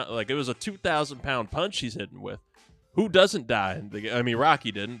 2,000 pounds. Like, it was a 2,000 pound punch he's hitting with. Who doesn't die? I mean,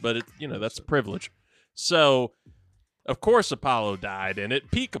 Rocky didn't, but that's a privilege. So, of course, Apollo died, and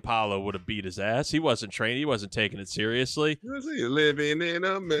at peak Apollo would have beat his ass. He wasn't trained. He wasn't taking it seriously. Living in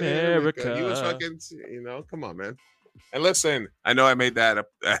America. He was fucking, come on, man. And listen, I know I made that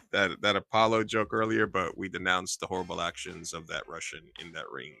Apollo joke earlier, but we denounced the horrible actions of that Russian in that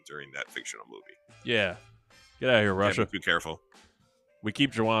ring during that fictional movie. Yeah. Get out of here, Russia. Be careful. We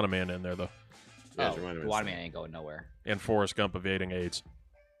keep Joanna Man in there, though. Yeah, Joanna Man ain't going nowhere. And Forrest Gump evading AIDS.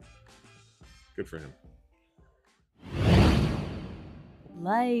 Good for him.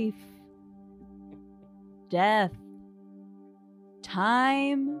 Life, death,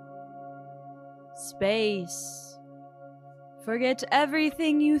 time, space. Forget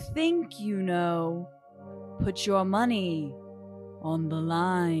everything you think you know. Put your money on the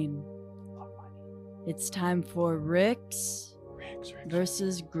line. It's time for Ricks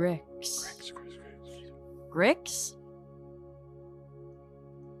versus Gricks. Gricks?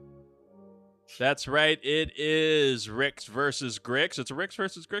 That's right. It is Ricks versus Gricks. It's a Ricks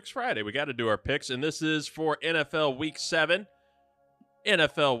versus Gricks Friday. We got to do our picks, and this is for NFL Week 7.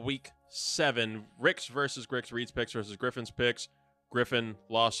 NFL Week 7. Ricks versus Gricks. Reed's picks versus Griffin's picks. Griffin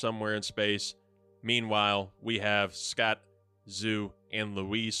lost somewhere in space. Meanwhile, we have Scott, Zoo, and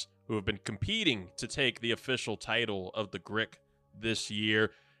Luis, who have been competing to take the official title of the Grick this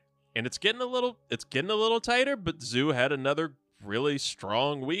year. And it's getting a little tighter, but Zoo had another really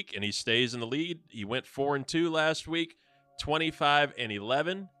strong week, and he stays in the lead. He went 4-2 last week,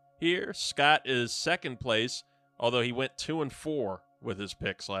 25-11 here. Scott is second place, although he went 2-4 with his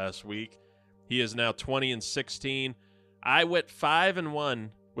picks last week. He is now 20-16. I went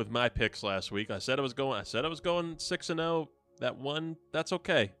 5-1 with my picks last week. I said I was going 6-0. That's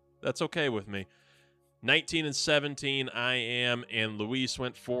okay. That's okay with me. 19-17 I am, and Luis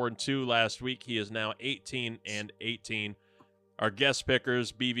went 4-2 last week. He is now 18-18. Our guest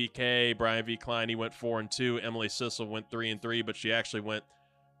pickers, BVK, Brian V. Klein, he went 4-2. Emily Sissel went 3-3, but she actually went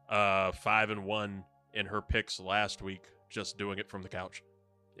 5-1 in her picks last week, just doing it from the couch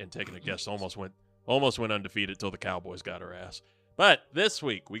and taking a guess. Almost went undefeated till the Cowboys got her ass. But this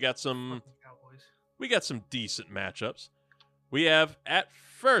week we got some decent matchups. We have at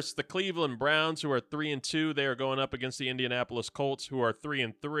first the Cleveland Browns, who are 3-2. They are going up against the Indianapolis Colts, who are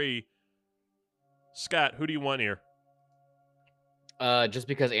 3-3. Scott, who do you want here? Just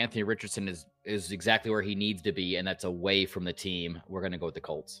because Anthony Richardson is exactly where he needs to be, and that's away from the team, we're going to go with the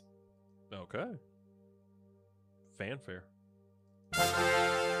Colts. Okay. Fanfare.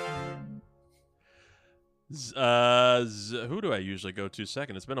 Who do I usually go to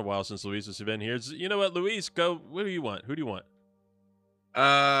second? It's been a while since Luis has been here. You know what, Luis, go. What do you want? Who do you want?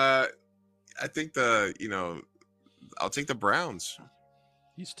 I think I'll take the Browns.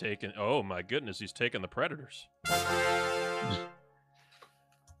 He's taking. Oh my goodness, he's taking the Predators.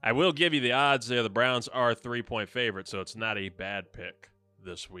 I will give you the odds there. The Browns are 3-point favorites, so it's not a bad pick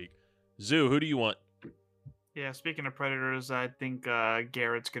this week. Zoo, who do you want? Yeah, speaking of Predators, I think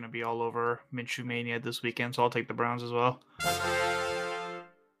Garrett's going to be all over Minshew Mania this weekend, so I'll take the Browns as well.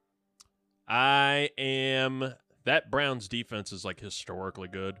 That Browns defense is like historically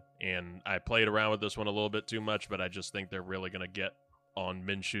good, and I played around with this one a little bit too much, but I just think they're really going to get on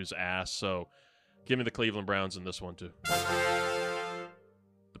Minshew's ass, so give me the Cleveland Browns in this one too.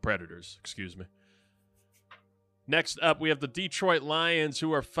 The Predators, excuse me. Next up, we have the Detroit Lions,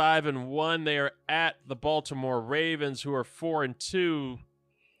 who are 5-1. They are at the Baltimore Ravens, who are 4-2.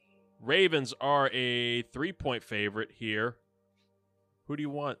 Ravens are a 3-point favorite here. Who do you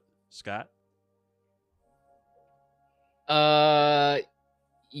want, Scott?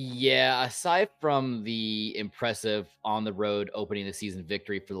 Yeah, aside from the impressive on-the-road opening the season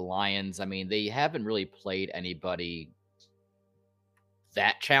victory for the Lions, I mean, they haven't really played anybody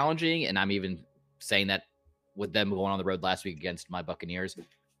that challenging, and I'm even saying that with them going on the road last week against my Buccaneers.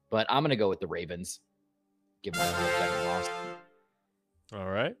 But I'm going to go with the Ravens, given that their second loss. All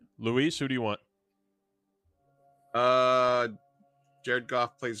right. Luis, who do you want? Jared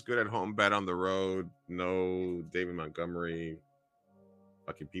Goff plays good at home, bad on the road. No David Montgomery.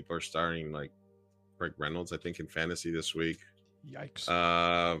 Fucking people are starting like Greg Reynolds, I think, in fantasy this week. Yikes.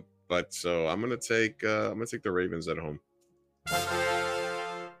 But so I'm gonna take the Ravens at home.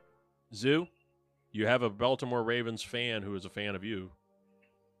 Zoo, you have a Baltimore Ravens fan who is a fan of you.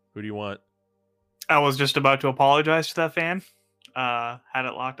 Who do you want? I was just about to apologize to that fan. Had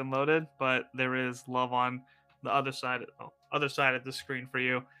it locked and loaded, but there is love on the other side. other side of the screen for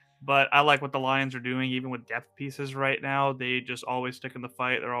you. But I like what the Lions are doing, even with depth pieces right now. They just always stick in the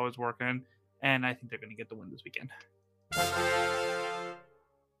fight. They're always working. And I think they're going to get the win this weekend.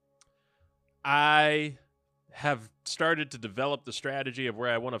 I have started to develop the strategy of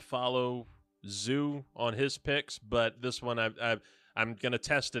where I want to follow Zoo on his picks, but this one I'm going to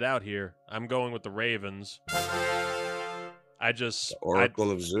test it out here. I'm going with the Ravens. The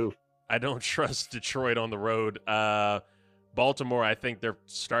Oracle of Zoo. I don't trust Detroit on the road. Baltimore, I think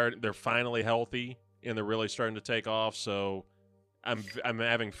they're finally healthy and they're really starting to take off. So I'm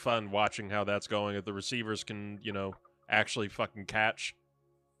having fun watching how that's going. If the receivers can, actually fucking catch,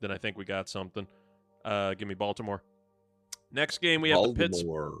 then I think we got something. Give me Baltimore. Next game we have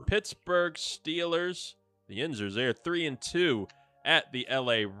the Pittsburgh Steelers. The Yinzers, they're 3-2 at the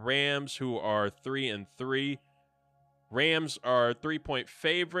LA Rams, who are 3-3. Rams are 3-point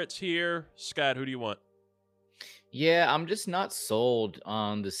favorites here. Scott, who do you want? Yeah, I'm just not sold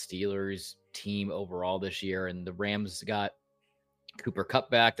on the Steelers team overall this year. And the Rams got Cooper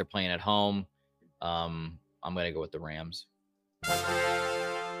Kupp back. They're playing at home. I'm going to go with the Rams.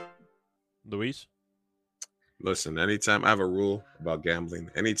 Luis? Listen, anytime I have a rule about gambling,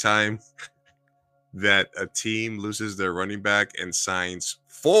 anytime that a team loses their running back and signs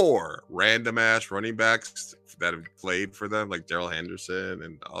 4 random ass running backs that have played for them, like Darrell Henderson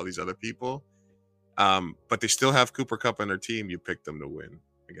and all these other people, but they still have Cooper Kupp on their team, you pick them to win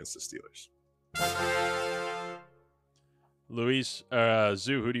against the Steelers. Luis,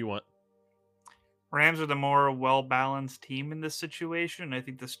 Zoo, who do you want? Rams are the more well-balanced team in this situation. I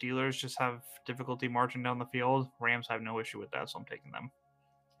think the Steelers just have difficulty marching down the field. Rams have no issue with that, so I'm taking them.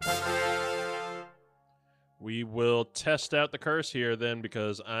 We will test out the curse here then,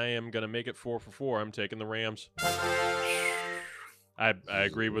 because I am going to make it 4 for 4. I'm taking the Rams. I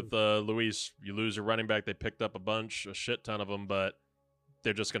agree with Luis. You lose your running back. They picked up a shit ton of them, but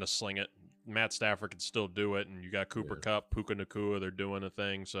they're just going to sling it. Matt Stafford can still do it, and you got Cooper Kupp, Puka Nacua. They're doing a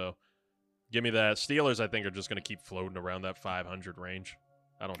thing, so give me that. Steelers, I think, are just going to keep floating around that 500 range.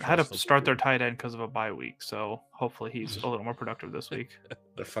 I had to start their tight end because of a bye week, so hopefully he's a little more productive this week.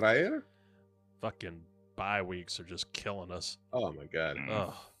 The Fryer? Fucking bye weeks are just killing us. Oh, my God. Oh.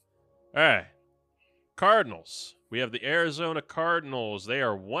 All right. Cardinals. We have the Arizona Cardinals. They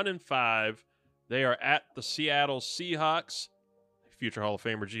are 1-5. They are at the Seattle Seahawks. Future Hall of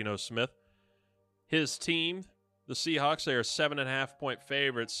Famer Geno Smith. His team, the Seahawks, they are 7.5-point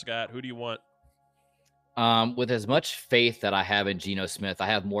favorites. Scott, who do you want? With as much faith that I have in Geno Smith, I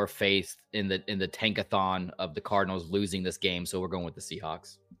have more faith in the tankathon of the Cardinals losing this game, so we're going with the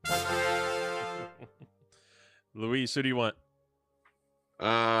Seahawks. Luis, who do you want?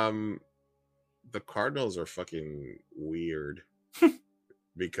 The Cardinals are fucking weird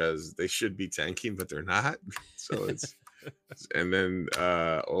because they should be tanking, but they're not. So it's and then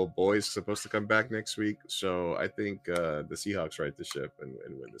old boy's supposed to come back next week. So I think the Seahawks right the ship and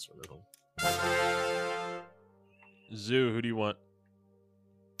win this one at home. Zoo, who do you want?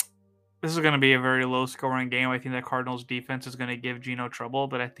 This is going to be a very low-scoring game. I think the Cardinals' defense is going to give Geno trouble,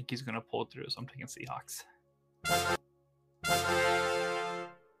 but I think he's going to pull through. So I'm taking Seahawks.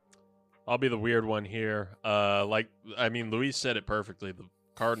 I'll be the weird one here. Luis said it perfectly. The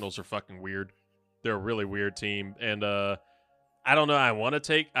Cardinals are fucking weird. They're a really weird team. And I don't know. I want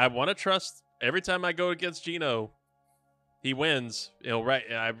to trust every time I go against Geno, he wins. He'll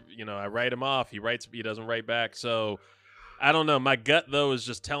write. I write him off. He doesn't write back. So I don't know. My gut though is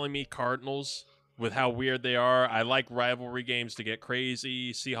just telling me Cardinals with how weird they are. I like rivalry games to get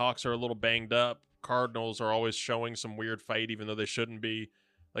crazy. Seahawks are a little banged up. Cardinals are always showing some weird fight, even though they shouldn't be.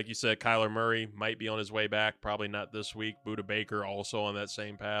 Like you said, Kyler Murray might be on his way back. Probably not this week. Buda Baker also on that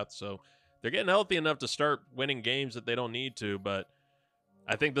same path. So they're getting healthy enough to start winning games that they don't need to. But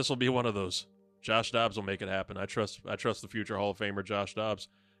I think this will be one of those. Josh Dobbs will make it happen. I trust the future Hall of Famer Josh Dobbs.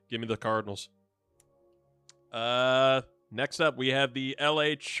 Give me the Cardinals. Next up, we have the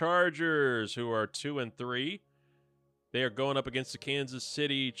LA Chargers, who are 2-3. They are going up against the Kansas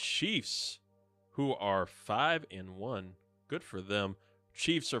City Chiefs, who are 5-1. Good for them.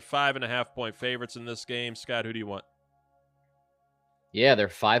 Chiefs are 5.5-point favorites in this game. Scott, who do you want? Yeah, they're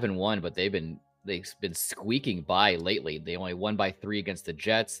 5-1, but they've been squeaking by lately. They only won by 3 against the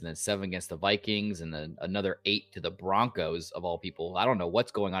Jets, and then 7 against the Vikings, and then another 8 to the Broncos, of all people. I don't know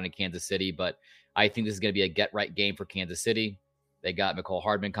what's going on in Kansas City, but I think this is going to be a get-right game for Kansas City. They got McCole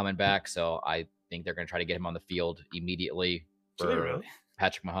Hardman coming back, so I think they're going to try to get him on the field immediately for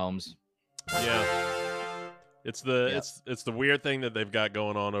Patrick Mahomes. Yeah. It's the weird thing that they've got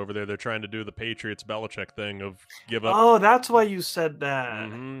going on over there. They're trying to do the Patriots Belichick thing of give up. Oh, that's why you said that.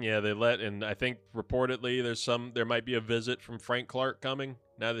 Yeah, and I think reportedly there might be a visit from Frank Clark coming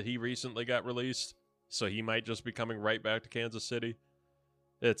now that he recently got released. So he might just be coming right back to Kansas City.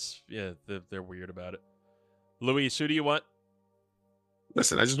 They're weird about it. Luis, who do you want?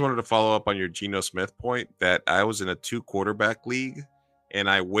 Listen, I just wanted to follow up on your Geno Smith point that I was in a 2-quarterback league and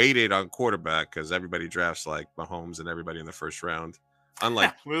I waited on quarterback because everybody drafts like Mahomes and everybody in the first round.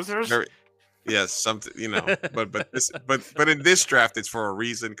 Unlike losers. Yes, something, but in this draft it's for a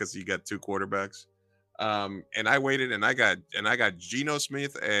reason because you got 2 quarterbacks. And I waited and I got Geno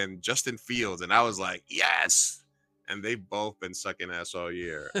Smith and Justin Fields and I was like, yes. And they've both been sucking ass all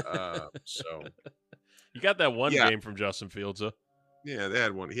year. So you got that one game from Justin Fields, huh? Yeah, they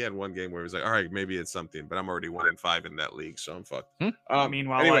had one. He had one game where he was like, "All right, maybe it's something," but I'm already 1-5 in that league, so I'm fucked.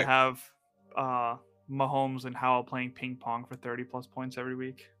 Meanwhile, anyway. I have Mahomes and Howell playing ping pong for 30+ points every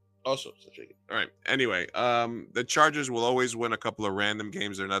week. Also, all right. Anyway, the Chargers will always win a couple of random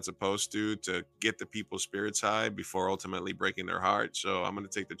games they're not supposed to get the people's spirits high before ultimately breaking their heart. So I'm going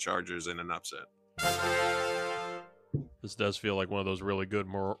to take the Chargers in an upset. This does feel like one of those really good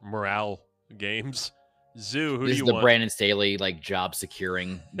morale games. Zoo, who do you want? This is the Brandon Staley job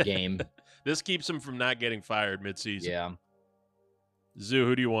securing game. This keeps him from not getting fired midseason. Yeah. Zoo,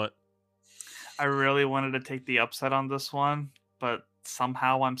 who do you want? I really wanted to take the upset on this one, but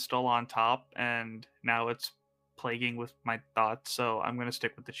somehow I'm still on top, and now it's plaguing with my thoughts. So I'm going to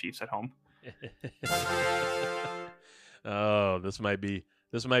stick with the Chiefs at home. Oh, this might be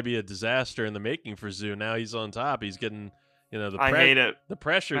a disaster in the making for Zoo. Now he's on top. He's getting. I hate it. The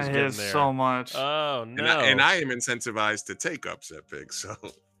pressure's I getting hate it there. so much. Oh, no. And I am incentivized to take upset picks, so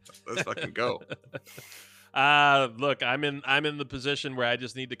let's fucking go. Look, I'm in the position where I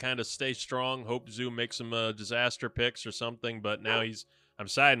just need to kind of stay strong, hope Zoo makes some disaster picks or something, but now I'm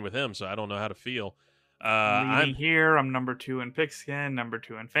siding with him, so I don't know how to feel. I'm here. I'm number 2 in pigskin, number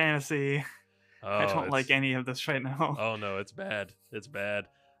 2 in fantasy. I don't like any of this right now. Oh, no, it's bad. It's bad.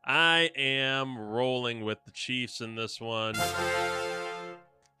 I am rolling with the Chiefs in this one.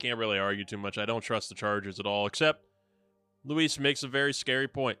 Can't really argue too much. I don't trust the Chargers at all, except Luis makes a very scary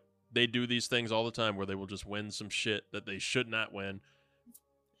point. They do these things all the time where they will just win some shit that they should not win.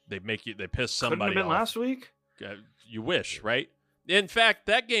 They piss somebody off. Couldn't have been last week. You wish, right? In fact,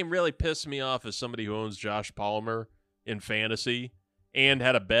 that game really pissed me off as somebody who owns Josh Palmer in fantasy and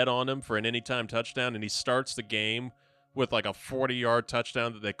had a bet on him for an anytime touchdown, and he starts the game with like a 40-yard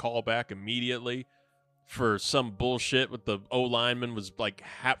touchdown that they call back immediately for some bullshit with the O-lineman was like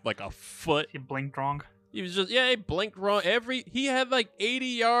a foot. He blinked wrong. He was just, he blinked wrong. He had like 80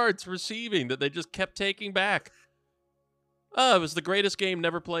 yards receiving that they just kept taking back. Oh, it was the greatest game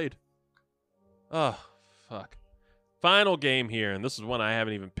never played. Oh, fuck. Final game here, and this is one I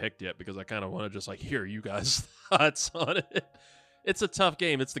haven't even picked yet because I kind of want to just hear you guys' thoughts on it. It's a tough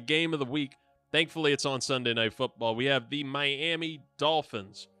game. It's the game of the week. Thankfully, it's on Sunday Night Football. We have the Miami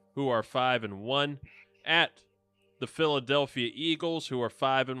Dolphins, who are 5-1, at the Philadelphia Eagles, who are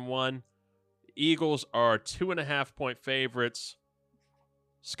 5-1. Eagles are 2.5-point favorites.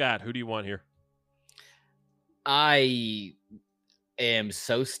 Scott, who do you want here? I am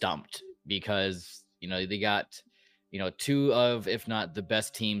so stumped because, they got, 2 of, if not the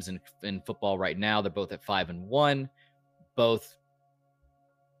best teams in football right now. They're both at 5-1. Both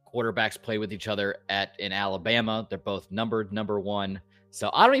quarterbacks play with each other in Alabama. They're both numbered number 1. So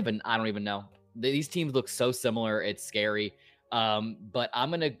I don't even know. These teams look so similar. It's scary. But I'm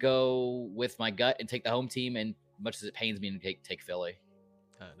going to go with my gut and take the home team. And much as it pains me to take Philly.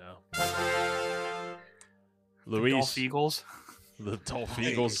 I know. Luis. The Dolph Eagles. The Dolph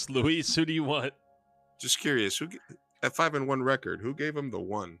Eagles. Luis, who do you want? Just curious. Who at 5-1 record? Who gave him the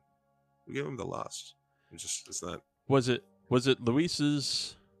 1? Who gave him the loss? It's not. Was it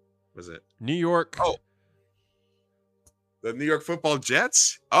Luis's? Was it New York? Oh, the New York Football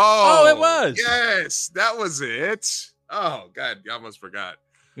Jets. Oh, it was. Yes, that was it. Oh God, I almost forgot.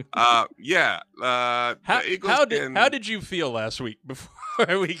 Yeah. The Eagles how did you feel last week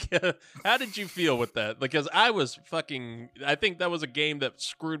before we? How did you feel with that? Because I was I think that was a game that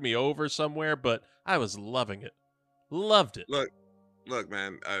screwed me over somewhere, but I was loving it. Loved it. Look,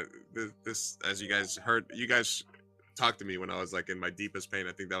 man. This, as you guys heard, you guys talked to me when I was in my deepest pain.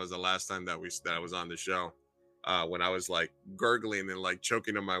 I think that was the last time that I was on the show. When I was gurgling and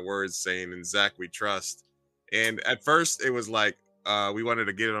choking on my words, saying, "In Zach we trust." And at first, it was we wanted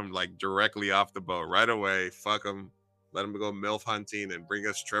to get him directly off the boat right away. Fuck him, let him go MILF hunting and bring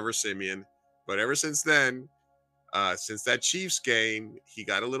us Trevor Siemian. But ever since then, since that Chiefs game, he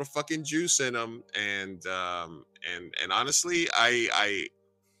got a little fucking juice in him, and honestly, I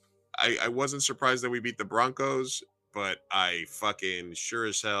wasn't surprised that we beat the Broncos, but I fucking sure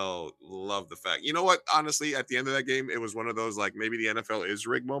as hell love the fact. You know what? Honestly, at the end of that game, it was one of those like maybe the NFL is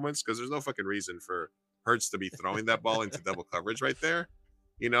rigged moments because there's no fucking reason for Hurts to be throwing that ball into double coverage right there.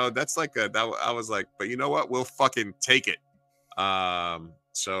 You know, that's like I was like, but you know what? We'll fucking take it.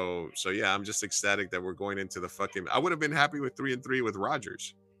 So yeah, I'm just ecstatic that we're going into the fucking. I would have been happy with 3-3 with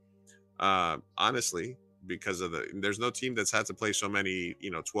Rodgers. Honestly, because of there's no team that's had to play so many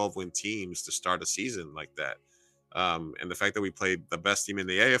 12-win teams to start a season like that. And the fact that we played the best team in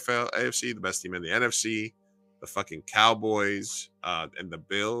the AFC, the best team in the NFC, the fucking Cowboys, and the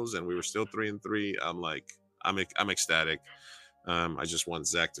Bills, and we were still 3-3. I'm ecstatic. I just want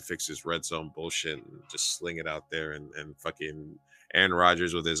Zach to fix his red zone bullshit and just sling it out there, and fucking Aaron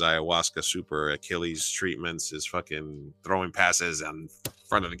Rodgers with his ayahuasca super Achilles treatments, his fucking throwing passes in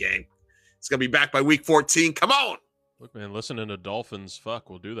front of the game. It's gonna be back by week 14. Come on. Look, man, listening to Dolphins fuck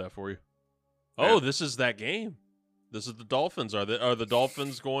will do that for you. Oh, this is that game. This is the Dolphins. Are the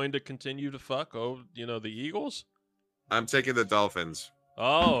Dolphins going to continue to fuck? Oh, the Eagles? I'm taking the Dolphins.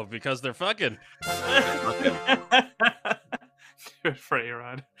 Oh, because they're fucking. Good for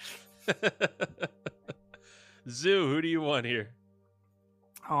A-Rod. Zoo, who do you want here?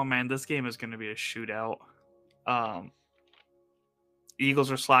 Oh man, this game is going to be a shootout.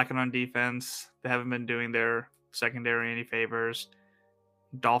 Eagles are slacking on defense. They haven't been doing their secondary any favors.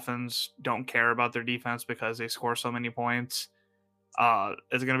 Dolphins don't care about their defense because they score so many points.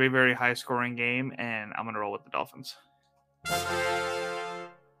 It's going to be a very high-scoring game, and I'm going to roll with the Dolphins.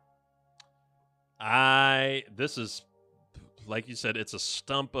 This is, like you said, it's a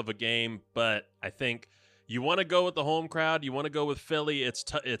stump of a game, but I think you want to go with the home crowd. You want to go with Philly. It's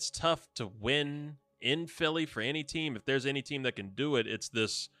tough to win in Philly for any team. If there's any team that can do it, it's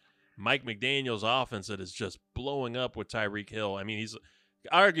this Mike McDaniel's offense that is just blowing up with Tyreek Hill. I mean, he's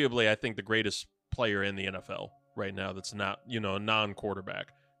arguably, I think, the greatest player in the NFL right now that's not, a non-quarterback.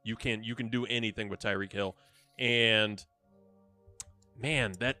 You can do anything with Tyreek Hill. And,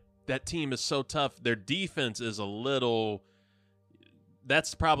 man, that team is so tough. Their defense is a little...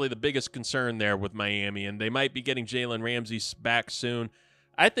 That's probably the biggest concern there with Miami, and they might be getting Jalen Ramsey back soon.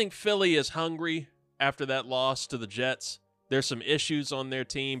 I think Philly is hungry after that loss to the Jets. There's some issues on their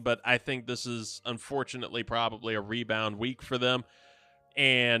team, but I think this is unfortunately probably a rebound week for them.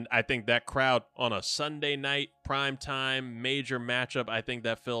 And I think that crowd on a Sunday night, primetime, major matchup, I think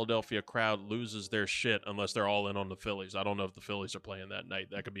that Philadelphia crowd loses their shit unless they're all in on the Phillies. I don't know if the Phillies are playing that night.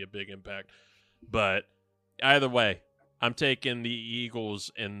 That could be a big impact. But either way, I'm taking the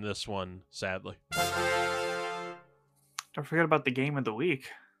Eagles in this one, sadly. Don't forget about the game of the week.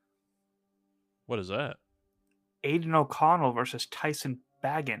 What is that? Aiden O'Connell versus Tyson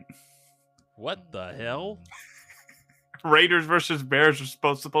Bagent. What the hell? Raiders versus Bears are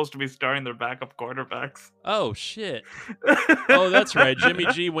supposed to be starting their backup quarterbacks. Oh, shit. Oh, that's right. Jimmy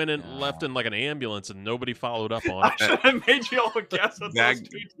G went and left in like an ambulance and nobody followed up on it. I should have made you all guess what those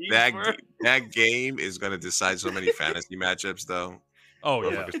two teams were. That game is going to decide so many fantasy matchups, though. Oh,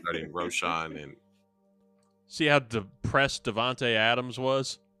 yeah. Starting Roshan and... See how depressed Devontae Adams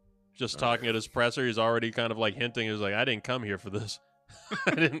was? Just talking at his presser, he's already kind of like hinting. He's like, I didn't come here for this.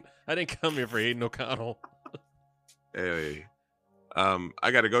 I didn't come here for Aiden O'Connell. Hey, I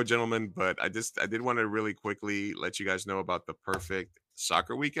gotta go, gentlemen, but I did want to really quickly let you guys know about the perfect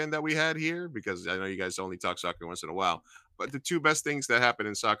soccer weekend that we had here, because I know you guys only talk soccer once in a while, but the two best things that happened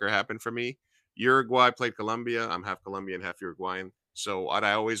in soccer happened for me. Uruguay played Colombia. I'm half Colombian, half Uruguayan. So what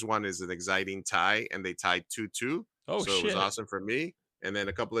I always want is an exciting tie, and they tied 2-2. Oh, so shit. It was awesome for me. And then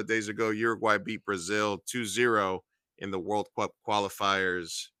a couple of days ago, Uruguay beat Brazil 2-0 in the World Cup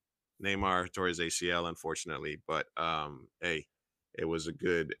qualifiers. Neymar tore his ACL, unfortunately, but hey, it was a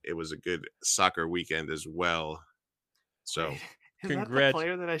good soccer weekend as well. So, is that the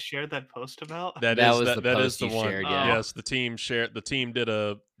player that I shared that post about? That is the one. Shared, yeah. Yes, the team shared. The team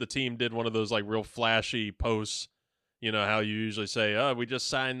did one of those like real flashy posts. You know how you usually say, "Oh, we just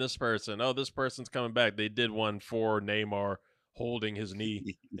signed this person. Oh, this person's coming back." They did one for Neymar holding his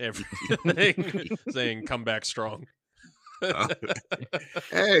knee, everything, saying, "Come back strong."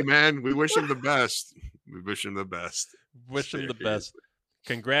 Hey, man, we wish him the best. Wish him the best.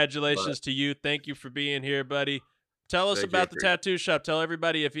 Congratulations to you. Thank you for being here, buddy. Tell us about the tattoo shop. Tell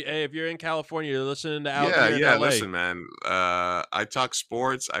everybody if you're in California, you're listening to Out here in LA. Listen, man. I talk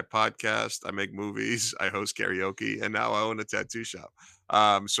sports, I podcast, I make movies, I host karaoke, and now I own a tattoo shop.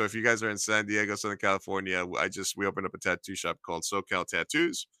 So if you guys are in San Diego, Southern California, we opened up a tattoo shop called SoCal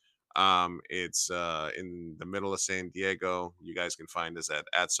Tattoos. It's in the middle of San Diego. You guys can find us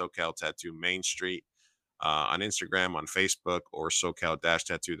at SoCal Tattoo Main Street on Instagram, on Facebook, or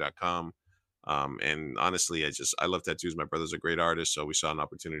SoCal-tattoo.com. And honestly, I love tattoos. My brother's a great artist, so we saw an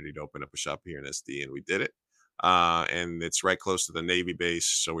opportunity to open up a shop here in SD, and we did it. And it's right close to the Navy base,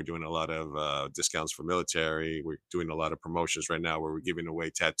 so we're doing a lot of discounts for military. We're doing a lot of promotions right now where we're giving away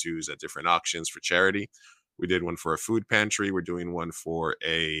tattoos at different auctions for charity. We did one for a food pantry. We're doing one for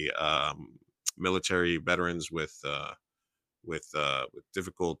a military veterans with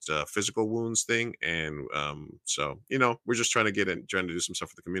difficult physical wounds thing. And so we're just trying to trying to do some stuff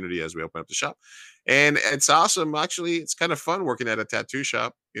for the community as we open up the shop. And it's awesome. Actually, it's kind of fun working at a tattoo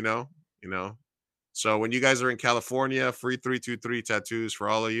shop. So when you guys are in California, free 323 tattoos for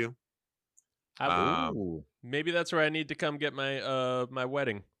all of you. Maybe that's where I need to come get my my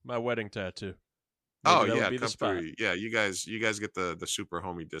wedding tattoo. Oh Maybe that would yeah, be the come spot. through. Yeah, you guys get the super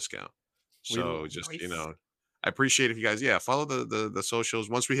homie discount. We So will- just Nice. I appreciate if you guys follow the socials.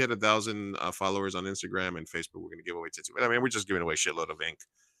 Once we hit 1,000 followers on Instagram and Facebook, we're gonna give away tattoo. I mean, we're just giving away a shitload of ink.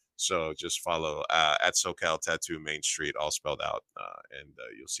 So just follow at SoCal Tattoo Main Street, all spelled out, and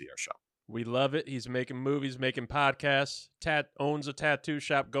you'll see our shop. We love it. He's making movies, making podcasts. Owns a tattoo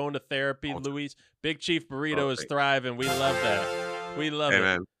shop, going to therapy. Owns it. Luis, Big Chief Burrito Oh, is thank you. thriving. We love that. We love Hey it.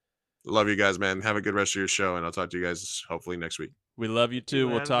 man, love you guys, man. Have a good rest of your show, and I'll talk to you guys hopefully next week. We love you too.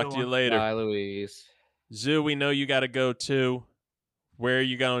 We'll Have a talk good to you one. later. Bye, Louise. Zoo, we know you got to go too. Where are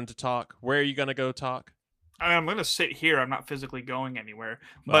you going to talk? Where are you going to go talk? I'm going to sit here. I'm not physically going anywhere,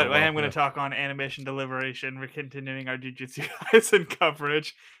 but well, I am going to yeah. talk on animation deliberation. We're continuing our Jujutsu Kaisen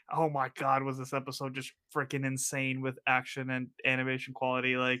coverage. Oh my god, was this episode just freaking insane with action and animation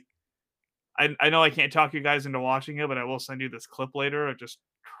quality? Like, I know I can't talk you guys into watching it, but I will send you this clip later. It just,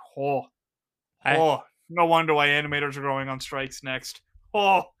 no wonder why animators are going on strikes next.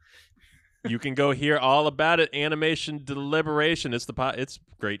 You can go hear all about it. Animation Deliberation. It's it's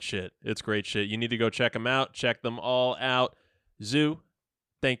great shit. It's great shit. You need to go check them out. Check them all out. Zoo,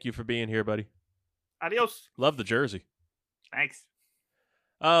 thank you for being here, buddy. Adios. Love the jersey. Thanks.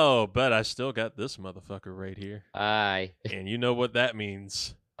 Oh, but I still got this motherfucker right here. Bye. And you know what that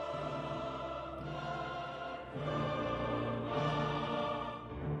means.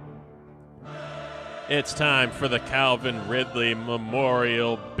 It's time for the Calvin Ridley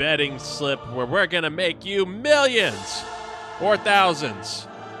Memorial Betting Slip, where we're going to make you millions or thousands,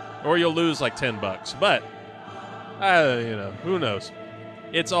 or you'll lose like $10. But, who knows?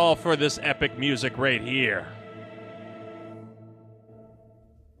 It's all for this epic music right here.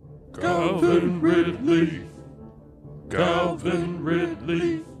 Calvin Ridley. Calvin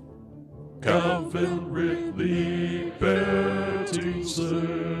Ridley. Calvin Ridley. Betting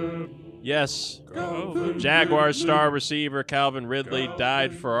slip. Yes, Jaguars star receiver Calvin Ridley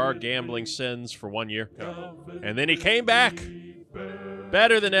died for our gambling sins for 1 year. And then he came back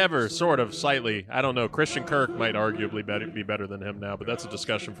better than ever, sort of, slightly. I don't know. Christian Kirk might arguably be better than him now, but that's a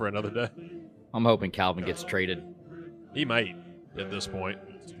discussion for another day. I'm hoping Calvin gets traded. He might at this point.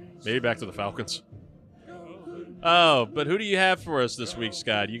 Maybe back to the Falcons. Oh, but who do you have for us this week,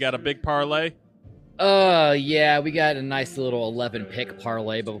 Scott? You got a big parlay? Yeah, we got a nice little 11 pick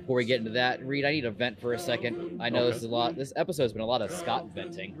parlay, but before we get into that, Reed, I need to vent for a second. I know this episode's been a lot of Scott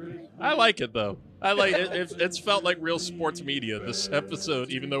venting. I like it though. I like it. It's felt like real sports media this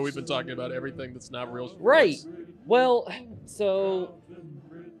episode, even though we've been talking about everything that's not real sports. Right. Well, so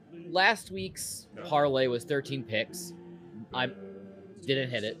last week's parlay was 13 picks. I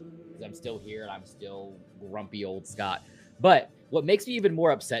didn't hit it because I'm still here and I'm still grumpy old Scott. But what makes me even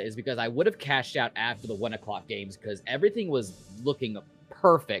more upset is because I would have cashed out after the 1 o'clock games because everything was looking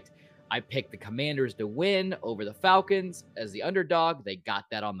perfect. I picked the Commanders to win over the Falcons as the underdog. They got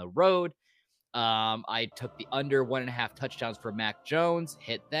that on the road. I took the under 1.5 touchdowns for Mac Jones,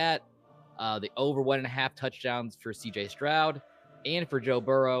 hit that. The over 1.5 touchdowns for CJ Stroud and for Joe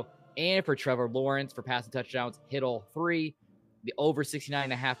Burrow and for Trevor Lawrence for passing touchdowns, hit all 3. The over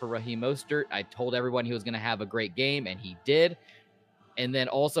 69.5 for Raheem Mostert. I told everyone he was going to have a great game, and he did. And then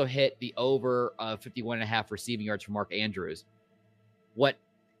also hit the over 51.5 receiving yards for Mark Andrews. What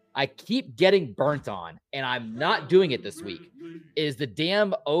I keep getting burnt on, and I'm not doing it this week, is the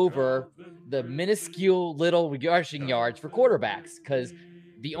damn over the minuscule little rushing yards for quarterbacks. Because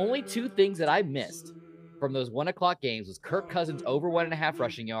the only 2 things that I missed from those 1 o'clock games was Kirk Cousins over 1.5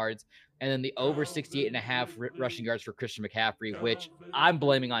 rushing yards, and then the over 68.5 rushing yards for Christian McCaffrey, which I'm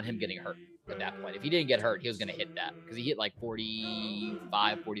blaming on him getting hurt at that point. If he didn't get hurt, he was going to hit that because he hit like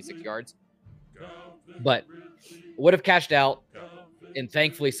 45, 46 yards. But would have cashed out, and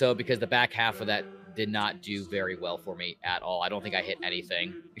thankfully so, because the back half of that did not do very well for me at all. I don't think I hit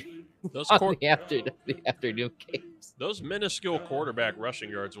anything. Those on the afternoon games. Those minuscule quarterback rushing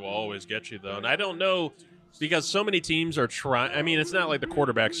yards will always get you, though. And I don't know, because so many teams are trying. I mean, it's not like the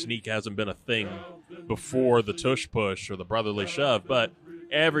quarterback sneak hasn't been a thing before the tush push or the brotherly shove, but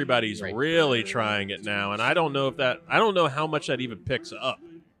everybody's really trying it now. And I don't know how much that even picks up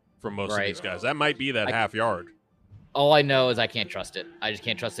from most of these guys. That might be that half yard. All I know is I can't trust it. I just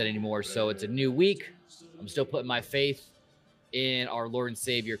can't trust it anymore. So it's a new week. I'm still putting my faith in our Lord and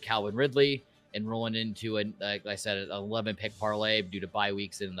Savior, Calvin Ridley, and rolling into, like I said, an 11-pick parlay due to bye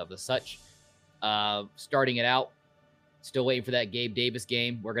weeks and of the such. Starting it out, still waiting for that Gabe Davis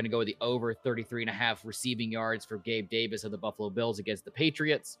game. We're going to go with the over 33.5 receiving yards for Gabe Davis of the Buffalo Bills against the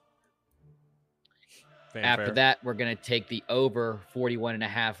Patriots. After that, we're going to take the over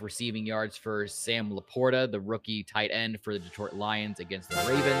 41.5 receiving yards for Sam Laporta, the rookie tight end for the Detroit Lions against the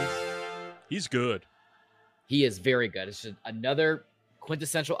Ravens. He's good. He is very good. It's just another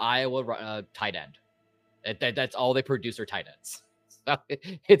quintessential Iowa tight end. That's all they produce are tight ends. So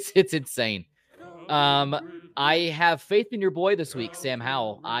it's insane. I have faith in your boy this week, Sam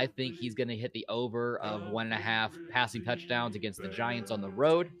Howell. I think he's going to hit the over of 1.5 passing touchdowns against the Giants on the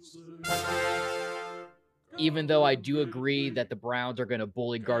road. Even though I do agree that the Browns are going to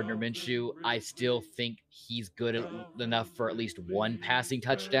bully Gardner Minshew, I still think he's good enough for at least one passing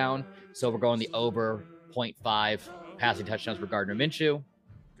touchdown. So we're going the over 0.5 passing touchdowns for Gardner Minshew.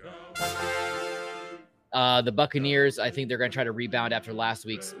 The Buccaneers, I think they're going to try to rebound after last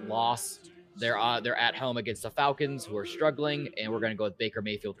week's loss. They're at home against the Falcons, who are struggling, and we're going to go with Baker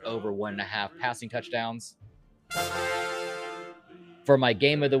Mayfield over 1.5 passing touchdowns. For my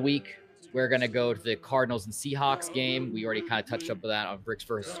game of the week, we're going to go to the Cardinals and Seahawks game. We already kind of touched up with that on Bricks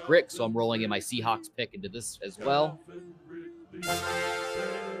versus Grick, so I'm rolling in my Seahawks pick into this as well.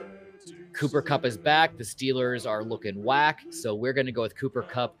 Cooper Kupp is back. The Steelers are looking whack, so we're going to go with Cooper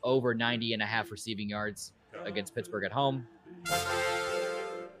Kupp over 90.5 receiving yards against Pittsburgh at home.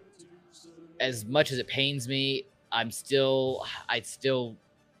 As much as it pains me,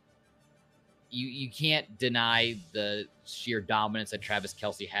 you can't deny the sheer dominance that Travis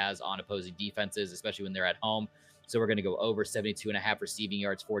Kelce has on opposing defenses, especially when they're at home. So we're going to go over 72.5 receiving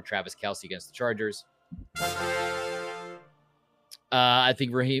yards for Travis Kelce against the Chargers. I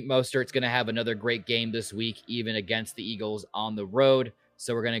think Raheem Mostert's going to have another great game this week, even against the Eagles on the road.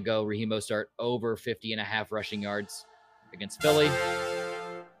 So we're going to go Raheem Mostert over 50.5 rushing yards against Philly.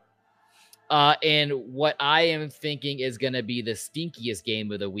 And what I am thinking is going to be the stinkiest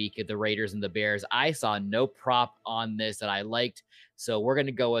game of the week at the Raiders and the Bears. I saw no prop on this that I liked. So we're going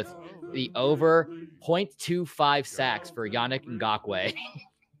to go with the over 0.25 sacks for Yannick Ngakoue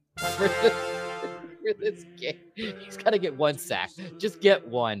for this game. He's got to get one sack. Just get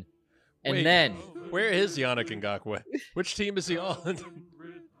one. And then. Where is Yannick Ngakoue? Which team is he on?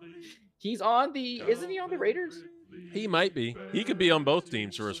 He's on the. Isn't he on the Raiders? He might be. He could be on both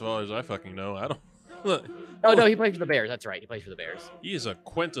teams for as far as I fucking know. I don't. Oh, no, he plays for the Bears. That's right. He plays for the Bears. He is a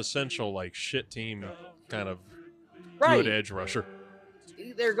quintessential, shit team kind of good edge rusher.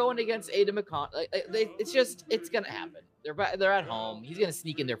 They're going against Aiden McCon. It's going to happen. They're at home. He's going to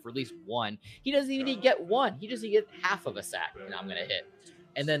sneak in there for at least one. He doesn't even need to get one. He just needs to get half of a sack, and I'm going to hit.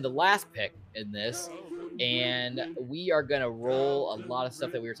 And then the last pick in this, and we are going to roll a lot of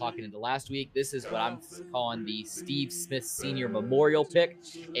stuff that we were talking into last week. This is what I'm calling the Steve Smith Sr. Memorial pick,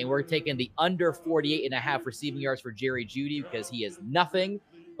 and we're taking the under 48.5 receiving yards for Jerry Jeudy because he is nothing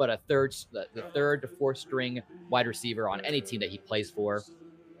but the third to fourth string wide receiver on any team that he plays for.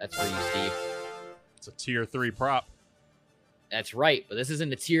 That's for you, Steve. It's a tier 3 prop. That's right, but this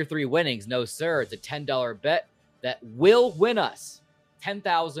isn't a tier 3 winnings. No, sir. It's a $10 bet that will win us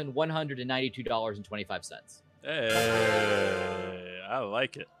 $10,192.25. Hey, I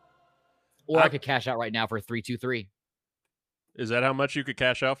like it. Or I could cash out right now for $323. Is that how much you could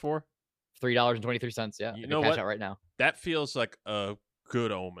cash out for? $3.23. Yeah, you know cash what? out right now. That feels like a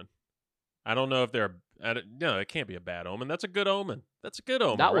good omen. I don't know if they're. No, it can't be a bad omen. That's a good omen. That's a good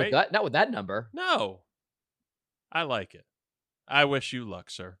omen. Not right? With that number. No, I like it. I wish you luck,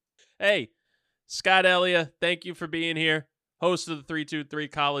 sir. Hey, Scott Ellia, thank you for being here. Host of the 323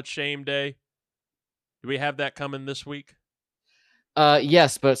 College Shame Day. Do we have that coming this week?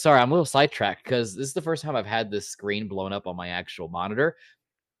 Yes, but sorry, I'm a little sidetracked because this is the first time I've had this screen blown up on my actual monitor,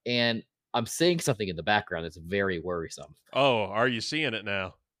 and I'm seeing something in the background that's very worrisome. Oh, are you seeing it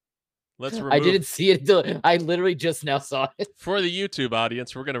now? Let's remove. I didn't see it until I literally just now saw it. For the YouTube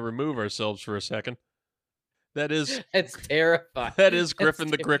audience, we're going to remove ourselves for a second. That is... It's terrifying. That is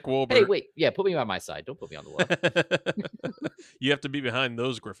Griffin the Crick Wolbert. Hey, wait. Yeah, put me on my side. Don't put me on the left. You have to be behind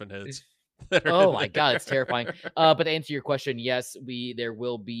those Griffin heads. that are Oh my god, there. it's terrifying. But to answer your question, yes, there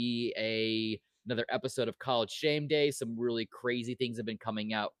will be another episode of College Shame Day. Some really crazy things have been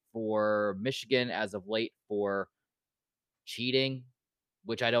coming out for Michigan as of late for cheating,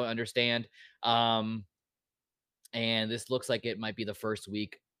 which I don't understand. And this looks like it might be the first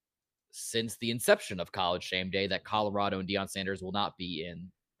week since the inception of College Shame Day that Colorado and Deion Sanders will not be in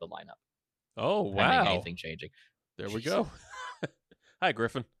the lineup. Oh, Pending wow. anything changing. There we go. Hi,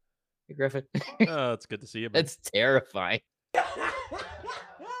 Griffin. Hey, Griffin. Oh, it's good to see you, man. It's terrifying.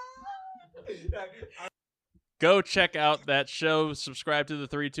 Go check out that show. Subscribe to the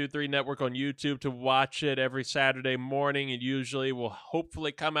 323 Network on YouTube to watch it every Saturday morning. It usually will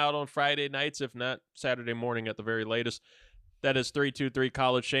hopefully come out on Friday nights, if not Saturday morning at the very latest. That is 323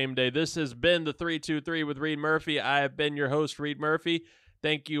 College Shame Day. This has been the 323 with Reed Murphy. I have been your host, Reed Murphy.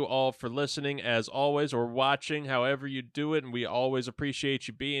 Thank you all for listening, as always, or watching, however you do it, and we always appreciate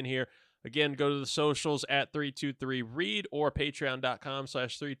you being here. Again, go to the socials at 323READ or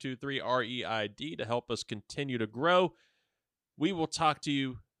patreon.com/323REID to help us continue to grow. We will talk to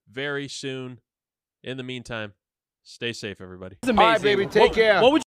you very soon. In the meantime, stay safe, everybody. All right, baby, take care. What would